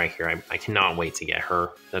be going right here. I cannot wait to get her.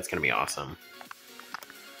 That's gonna be awesome.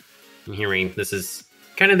 And here this is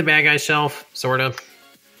kind of the bad guy shelf, sort of.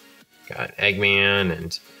 Got Eggman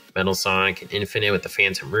and Metal Sonic and Infinite with the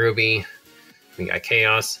Phantom Ruby. We got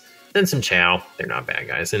Chaos. Then some Chow. They're not bad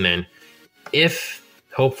guys. And then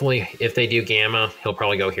hopefully, if they do Gamma, he'll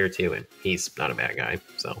probably go here too. And he's not a bad guy.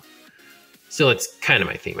 So still, it's kind of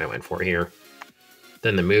my theme I went for here.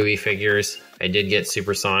 Then the movie figures. I did get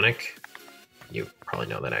Super Sonic. You probably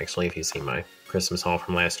know that actually if you've seen my Christmas haul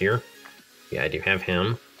from last year. Yeah, I do have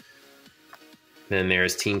him. Then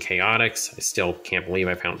there's Team Chaotix. I still can't believe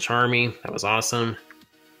I found Charmy. That was awesome.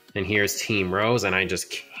 And here's Team Rose, and I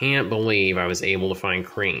just can't believe I was able to find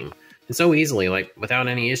Cream. And so easily, like, without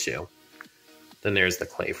any issue. Then there's the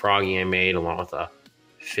Clay Froggy I made, along with a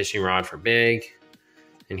fishing rod for Big.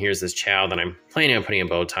 And here's this Chow that I'm planning on putting a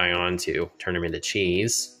bow tie on to turn him into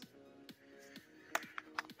cheese.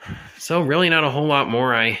 So really not a whole lot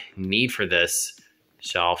more I need for this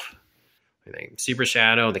shelf. I think Super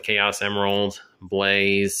Shadow, the Chaos Emerald,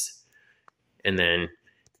 Blaze, and then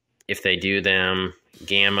if they do them,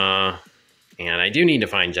 Gamma, and I do need to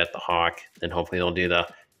find Jet the Hawk. Then hopefully they'll do the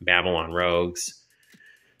Babylon Rogues.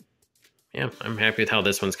 Yeah, I'm happy with how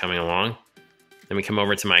this one's coming along. Then we come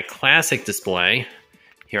over to my classic display.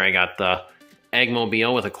 Here I got the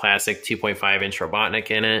Eggmobile with a classic 2.5-inch Robotnik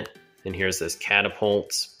in it. And here's this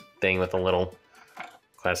catapult thing with a little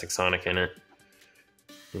classic Sonic in it.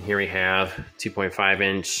 And here we have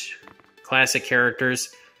 2.5-inch classic characters.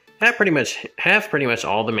 Have pretty much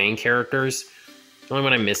all the main characters. The only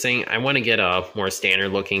one I'm missing, I want to get a more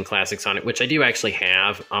standard looking classic Sonic, which I do actually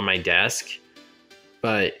have on my desk.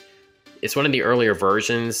 But it's one of the earlier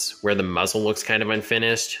versions where the muzzle looks kind of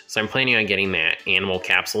unfinished. So I'm planning on getting that animal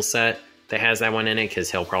capsule set that has that one in it because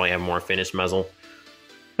he'll probably have more finished muzzle.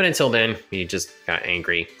 But until then, we just got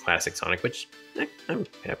angry classic Sonic, which I'm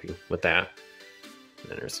happy with that.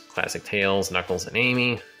 And then there's classic Tails, Knuckles, and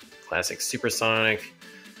Amy. Classic Super Sonic.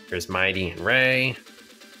 There's Mighty and Ray.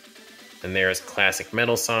 And there's classic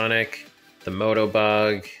Metal Sonic, the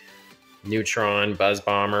Motobug, Neutron, Buzz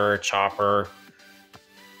Bomber, Chopper.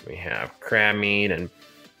 We have Crabmeat and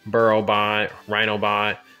Burrowbot,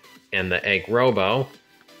 Rhinobot, and the Egg Robo.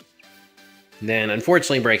 Then,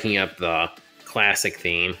 unfortunately, breaking up the classic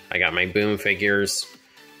theme, I got my Boom figures.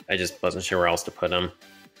 I just wasn't sure where else to put them.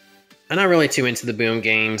 I'm not really too into the Boom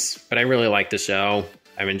games, but I really like the show.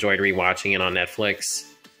 I've enjoyed rewatching it on Netflix.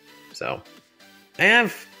 So, I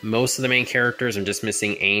have most of the main characters. I'm just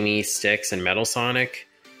missing Amy, Styx, and Metal Sonic.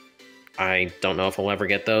 I don't know if I'll ever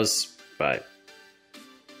get those, but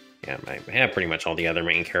yeah, I have pretty much all the other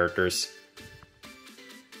main characters.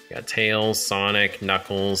 Got Tails, Sonic,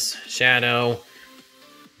 Knuckles, Shadow,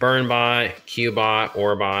 Burnbot, Cubot,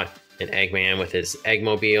 Orbot, and Eggman with his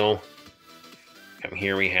Eggmobile. Come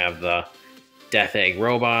here, we have the Death Egg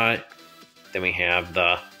Robot. Then we have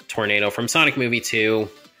the Tornado from Sonic Movie 2.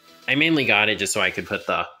 I mainly got it just so I could put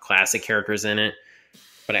the classic characters in it,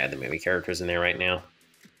 but I had the movie characters in there right now.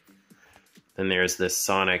 Then there's this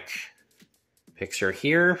Sonic picture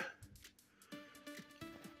here.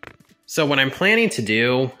 So what I'm planning to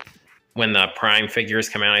do when the Prime figures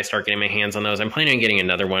come out, I start getting my hands on those. I'm planning on getting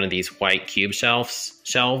another one of these white cube shelves.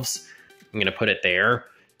 I'm going to put it there.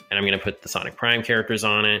 And I'm going to put the Sonic Prime characters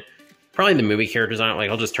on it. Probably the movie characters on it.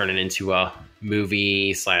 Like, I'll just turn it into a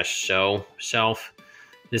movie/show shelf.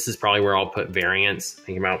 This is probably where I'll put variants.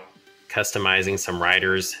 Thinking about customizing some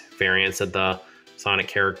riders, variants of the Sonic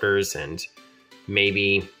characters, and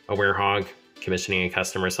maybe a Werehog, commissioning a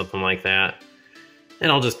custom or something like that.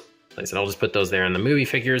 And I'll just, like I said, I'll just put those there in the movie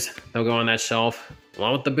figures. They'll go on that shelf,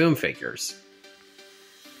 along with the Boom figures.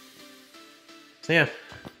 So yeah,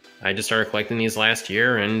 I just started collecting these last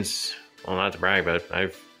year, and, well, not to brag, but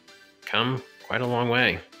I've come quite a long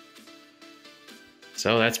way.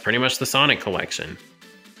 So that's pretty much the Sonic collection.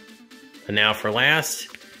 And now for last,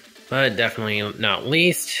 but definitely not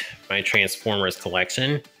least, my Transformers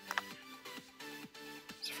collection.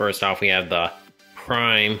 So first off, we have the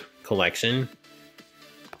Prime collection.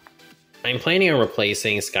 I'm planning on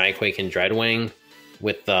replacing Skyquake and Dreadwing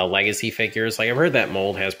with the Legacy figures. Like, I've heard that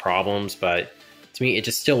mold has problems, but to me, it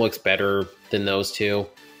just still looks better than those two.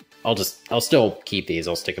 I'll still keep these.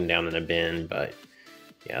 I'll stick them down in a bin, but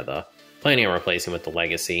yeah, planning on replacing with the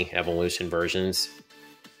Legacy Evolution versions.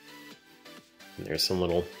 And there's some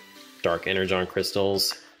little Dark Energon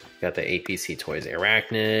crystals. Got the APC Toys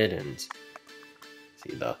Arachnid, and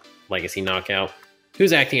see the Legacy Knockout,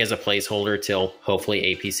 who's acting as a placeholder till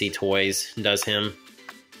hopefully APC Toys does him.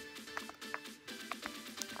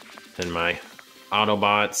 And my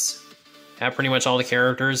Autobots have pretty much all the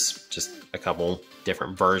characters, just a couple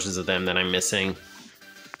different versions of them that I'm missing.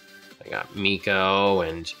 I got Miko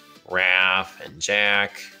and Raph and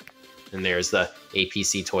Jack, and there's the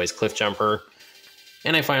APC Toys Cliffjumper.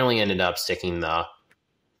 And I finally ended up sticking the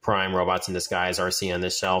Prime Robots in Disguise RC on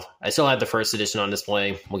this shelf. I still had the first edition on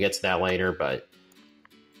display. We'll get to that later, but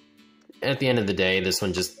at the end of the day, this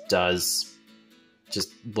one does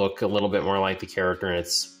look a little bit more like the character, and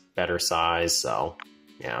it's better size, so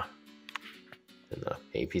yeah. And the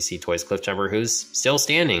APC Toys Cliffjumper, who's still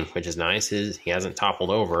standing, which is nice. He hasn't toppled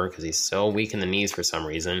over because he's so weak in the knees for some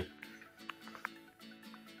reason.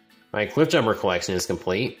 My Cliffjumper collection is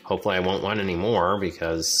complete. Hopefully I won't want any more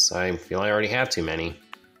because I feel I already have too many.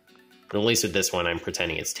 But at least with this one, I'm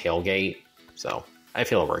pretending it's Tailgate, so I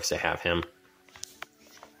feel it works to have him.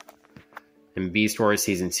 In Beast Wars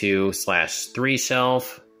Season 2/3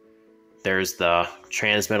 shelf, there's the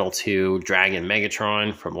Transmetal 2 Dragon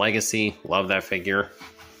Megatron from Legacy. Love that figure.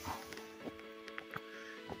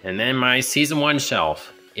 And then my Season 1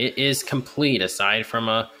 shelf. It is complete, aside from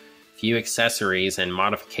a few accessories and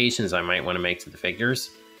modifications I might want to make to the figures.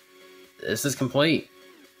 This is complete.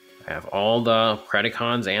 I have all the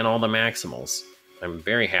Predacons and all the Maximals. I'm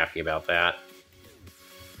very happy about that.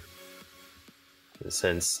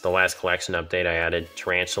 Since the last collection update, I added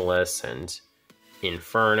Tarantulas and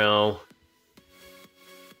Inferno.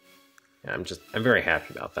 I'm very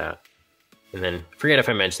happy about that. And then, forget if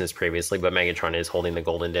I mentioned this previously, but Megatron is holding the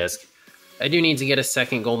golden disc. I do need to get a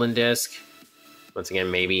second golden disc. Once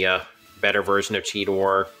again, maybe a better version of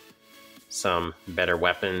Cheetor, some better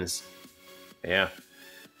weapons. But yeah,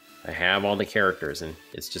 I have all the characters, and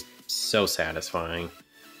it's just so satisfying.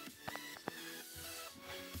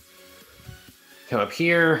 Come up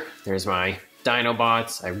here, there's my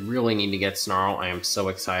Dinobots. I really need to get Snarl. I am so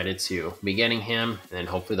excited to be getting him, and then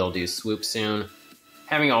hopefully they'll do Swoop soon.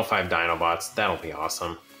 Having all 5 Dinobots, that'll be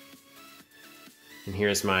awesome. And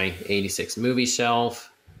here's my 86 movie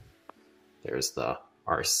shelf. There's the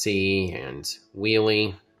RC and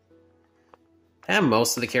Wheelie. I have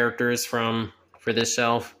most of the characters for this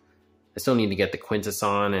shelf. I still need to get the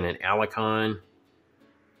Quintesson and an Alicon.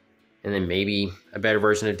 And then maybe a better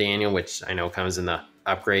version of Daniel, which I know comes in the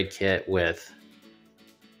upgrade kit with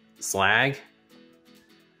Slag.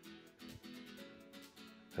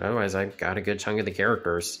 But otherwise, I've got a good chunk of the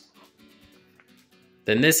characters.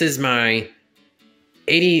 Then this is my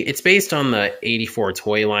it's based on the 84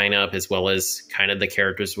 toy lineup, as well as kind of the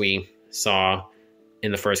characters we saw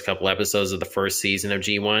in the first couple episodes of the first season of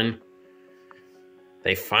G1.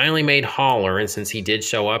 They finally made Holler, and since he did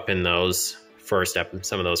show up in those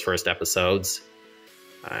some of those first episodes,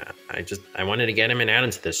 I wanted to get him and add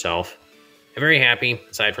him to this shelf. I'm very happy,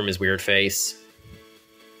 aside from his weird face.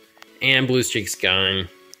 And Blue Streak's gun,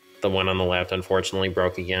 the one on the left, unfortunately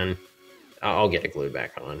broke again. I'll get it glued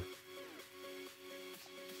back on.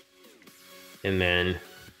 And then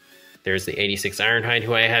there's the 86 Ironhide,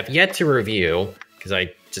 who I have yet to review, because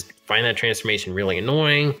I just find that transformation really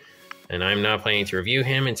annoying, and I'm not planning to review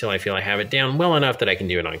him until I feel I have it down well enough that I can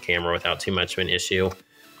do it on camera without too much of an issue.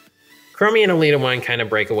 Chromie and Alita 1 kind of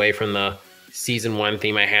break away from the Season 1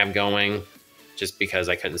 theme I have going, just because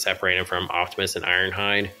I couldn't separate him from Optimus and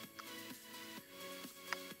Ironhide.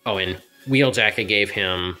 Oh, and Wheeljack, I gave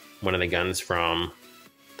him one of the guns from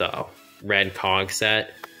the Red Cog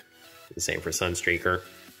set. The same for Sunstreaker,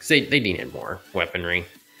 because they needed more weaponry.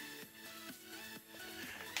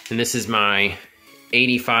 And this is my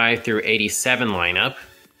 85 through 87 lineup.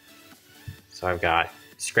 So I've got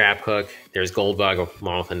Scraphook, there's Goldbug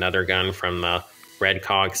along with another gun from the Red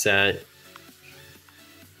Cog set.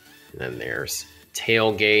 And then there's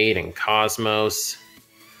Tailgate and Cosmos.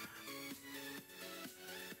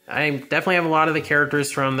 I definitely have a lot of the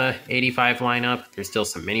characters from the 85 lineup. There's still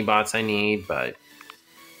some mini-bots I need, but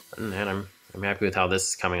other than that, I'm happy with how this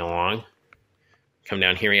is coming along. Come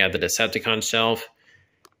down here, we have the Decepticon shelf.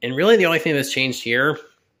 And really the only thing that's changed here,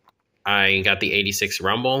 I got the 86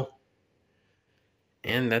 Rumble.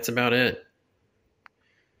 And that's about it.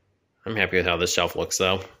 I'm happy with how this shelf looks,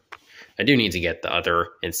 though. I do need to get the other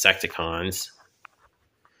Insecticons.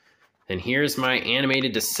 And here's my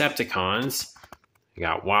animated Decepticons. I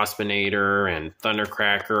got Waspinator and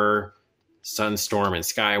Thundercracker, Sunstorm and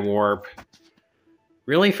Skywarp.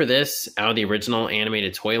 Really for this, out of the original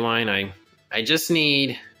animated toy line, I just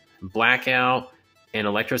need Blackout and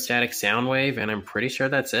Electrostatic Soundwave, and I'm pretty sure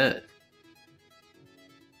that's it.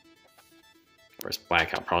 Of course,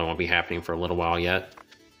 Blackout probably won't be happening for a little while yet.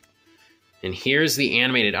 And here's the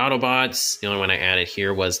animated Autobots. The only one I added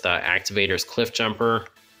here was the Activator's Cliff Jumper.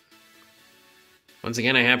 Once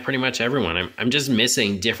again, I have pretty much everyone. I'm just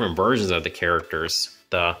missing different versions of the characters.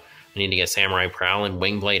 I need to get Samurai Prowl and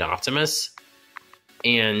Wingblade Optimus.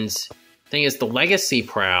 And the thing is, the Legacy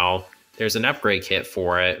Prowl, there's an upgrade kit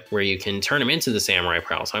for it where you can turn him into the Samurai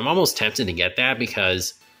Prowl. So I'm almost tempted to get that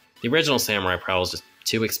because the original Samurai Prowl is just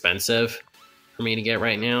too expensive for me to get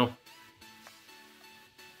right now.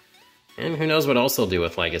 And who knows what else they'll do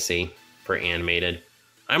with Legacy for animated.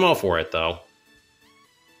 I'm all for it, though.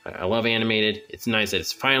 I love animated. It's nice that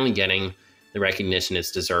it's finally getting the recognition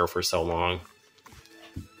it's deserved for so long.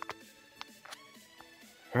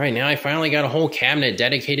 Alright, now I finally got a whole cabinet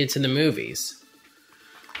dedicated to the movies.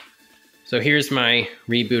 So here's my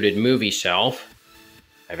rebooted movie shelf.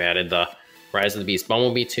 I've added the Rise of the Beast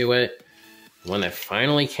Bumblebee to it. The one that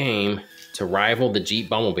finally came to rival the Jeep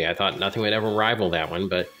Bumblebee. I thought nothing would ever rival that one,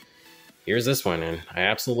 but here's this one, and I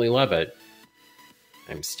absolutely love it.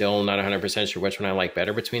 I'm still not 100% sure which one I like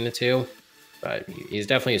better between the two, but he's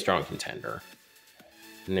definitely a strong contender.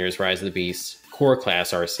 And there's Rise of the Beast, Core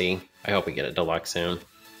Class RC. I hope we get a deluxe soon.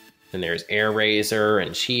 Then there's Air Razor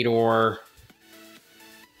and Cheetor.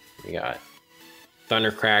 We got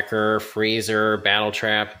Thundercracker, Freezer, Battle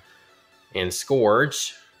Trap, and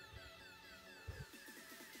Scourge.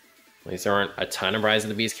 At least there aren't a ton of Rise of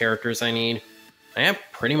the Beast characters I need. I have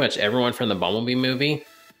pretty much everyone from the Bumblebee movie.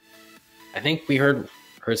 I think we heard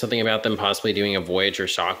something about them possibly doing a Voyager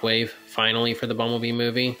Shockwave finally for the Bumblebee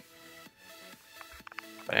movie.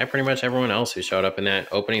 But I have pretty much everyone else who showed up in that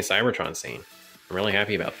opening Cybertron scene. I'm really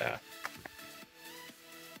happy about that.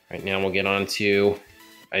 Right now we'll get on to,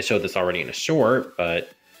 I showed this already in a short, but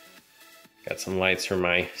got some lights from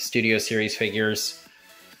my Studio Series figures.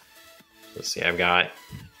 Let's see, I've got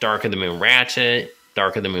Dark of the Moon Ratchet,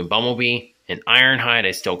 Dark of the Moon Bumblebee, and Ironhide.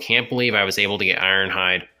 I still can't believe I was able to get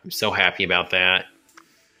Ironhide. I'm so happy about that.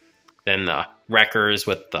 Then the Wreckers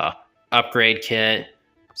with the upgrade kit.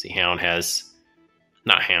 See, Hound has,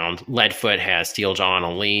 not Hound, Leadfoot has Steeljaw on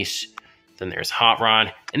a leash. Then there's Hot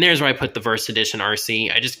Rod. And there's where I put the Verse Edition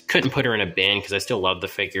RC. I just couldn't put her in a bin because I still love the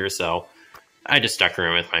figure, so I just stuck her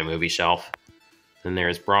in with my movie shelf. Then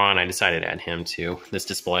there's Brawn. I decided to add him to this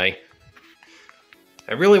display.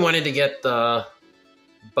 I really wanted to get the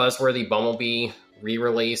Buzzworthy Bumblebee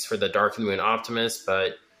re-release for the Dark of the Moon Optimus,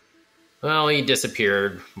 but, well, he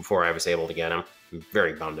disappeared before I was able to get him. I'm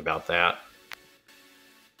very bummed about that.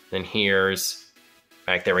 Then here's,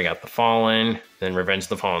 back there we got the Fallen, then Revenge of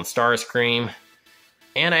the Fallen Starscream.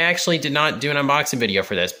 And I actually did not do an unboxing video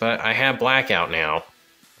for this, but I have Blackout now.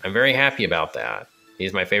 I'm very happy about that.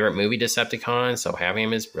 He's my favorite movie Decepticon, so having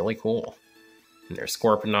him is really cool. And there's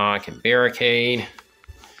Scorponok and Barricade.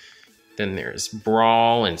 Then there's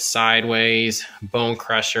Brawl and Sideways, Bone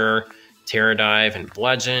Crusher, Terradive, and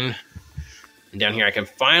Bludgeon. And down here I can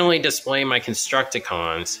finally display my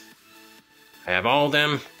Constructicons. I have all of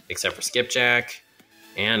them, except for Skipjack.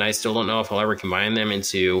 And I still don't know if I'll ever combine them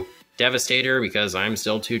into Devastator, because I'm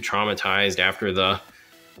still too traumatized after the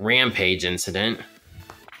Rampage incident.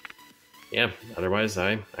 Yeah, otherwise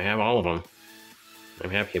I have all of them. I'm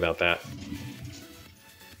happy about that.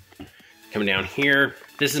 Coming down here,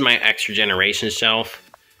 this is my Extra Generation shelf.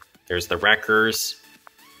 There's the Wreckers.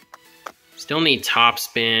 Still need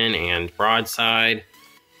Topspin and Broadside.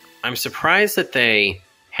 I'm surprised that they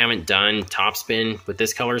haven't done Topspin with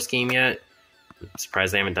this color scheme yet. I'm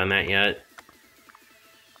surprised they haven't done that yet.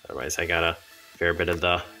 Otherwise, I got a fair bit of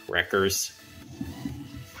the Wreckers.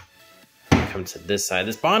 come to this side.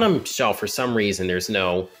 This bottom shelf, for some reason, there's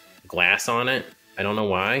no glass on it. I don't know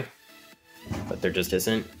why, but there just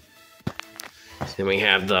isn't. Then we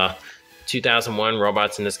have the 2001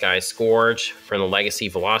 Robots in Disguise Scourge from the Legacy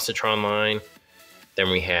Velocitron line. Then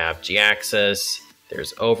we have G-Axis,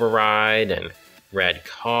 there's Override, and Red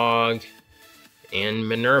Cog, and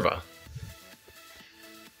Minerva.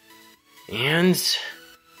 And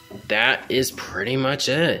that is pretty much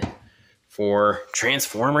it for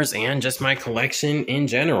Transformers and just my collection in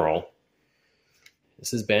general.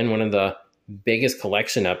 This has been one of the biggest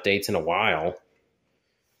collection updates in a while.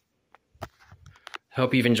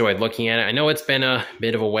 Hope you've enjoyed looking at it. I know it's been a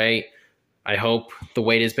bit of a wait. I hope the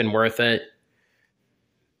wait has been worth it.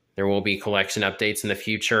 There will be collection updates in the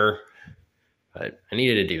future, but I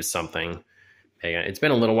needed to do something. It's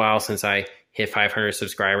been a little while since I hit 500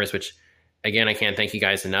 subscribers, which, again, I can't thank you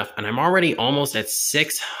guys enough. And I'm already almost at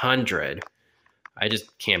 600. I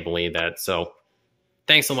just can't believe that. So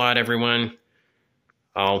thanks a lot, everyone.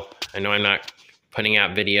 I know I'm not putting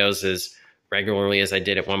out videos as regularly as I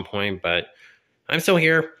did at one point, but I'm still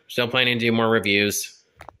here, still planning to do more reviews.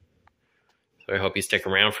 So I hope you stick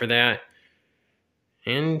around for that.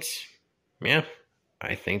 And yeah,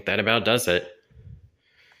 I think that about does it.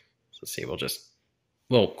 So let's see,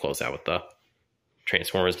 we'll close out with the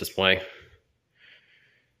Transformers display.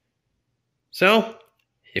 So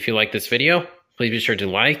if you like this video, please be sure to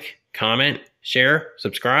like, comment, share,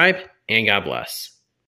 subscribe, and God bless.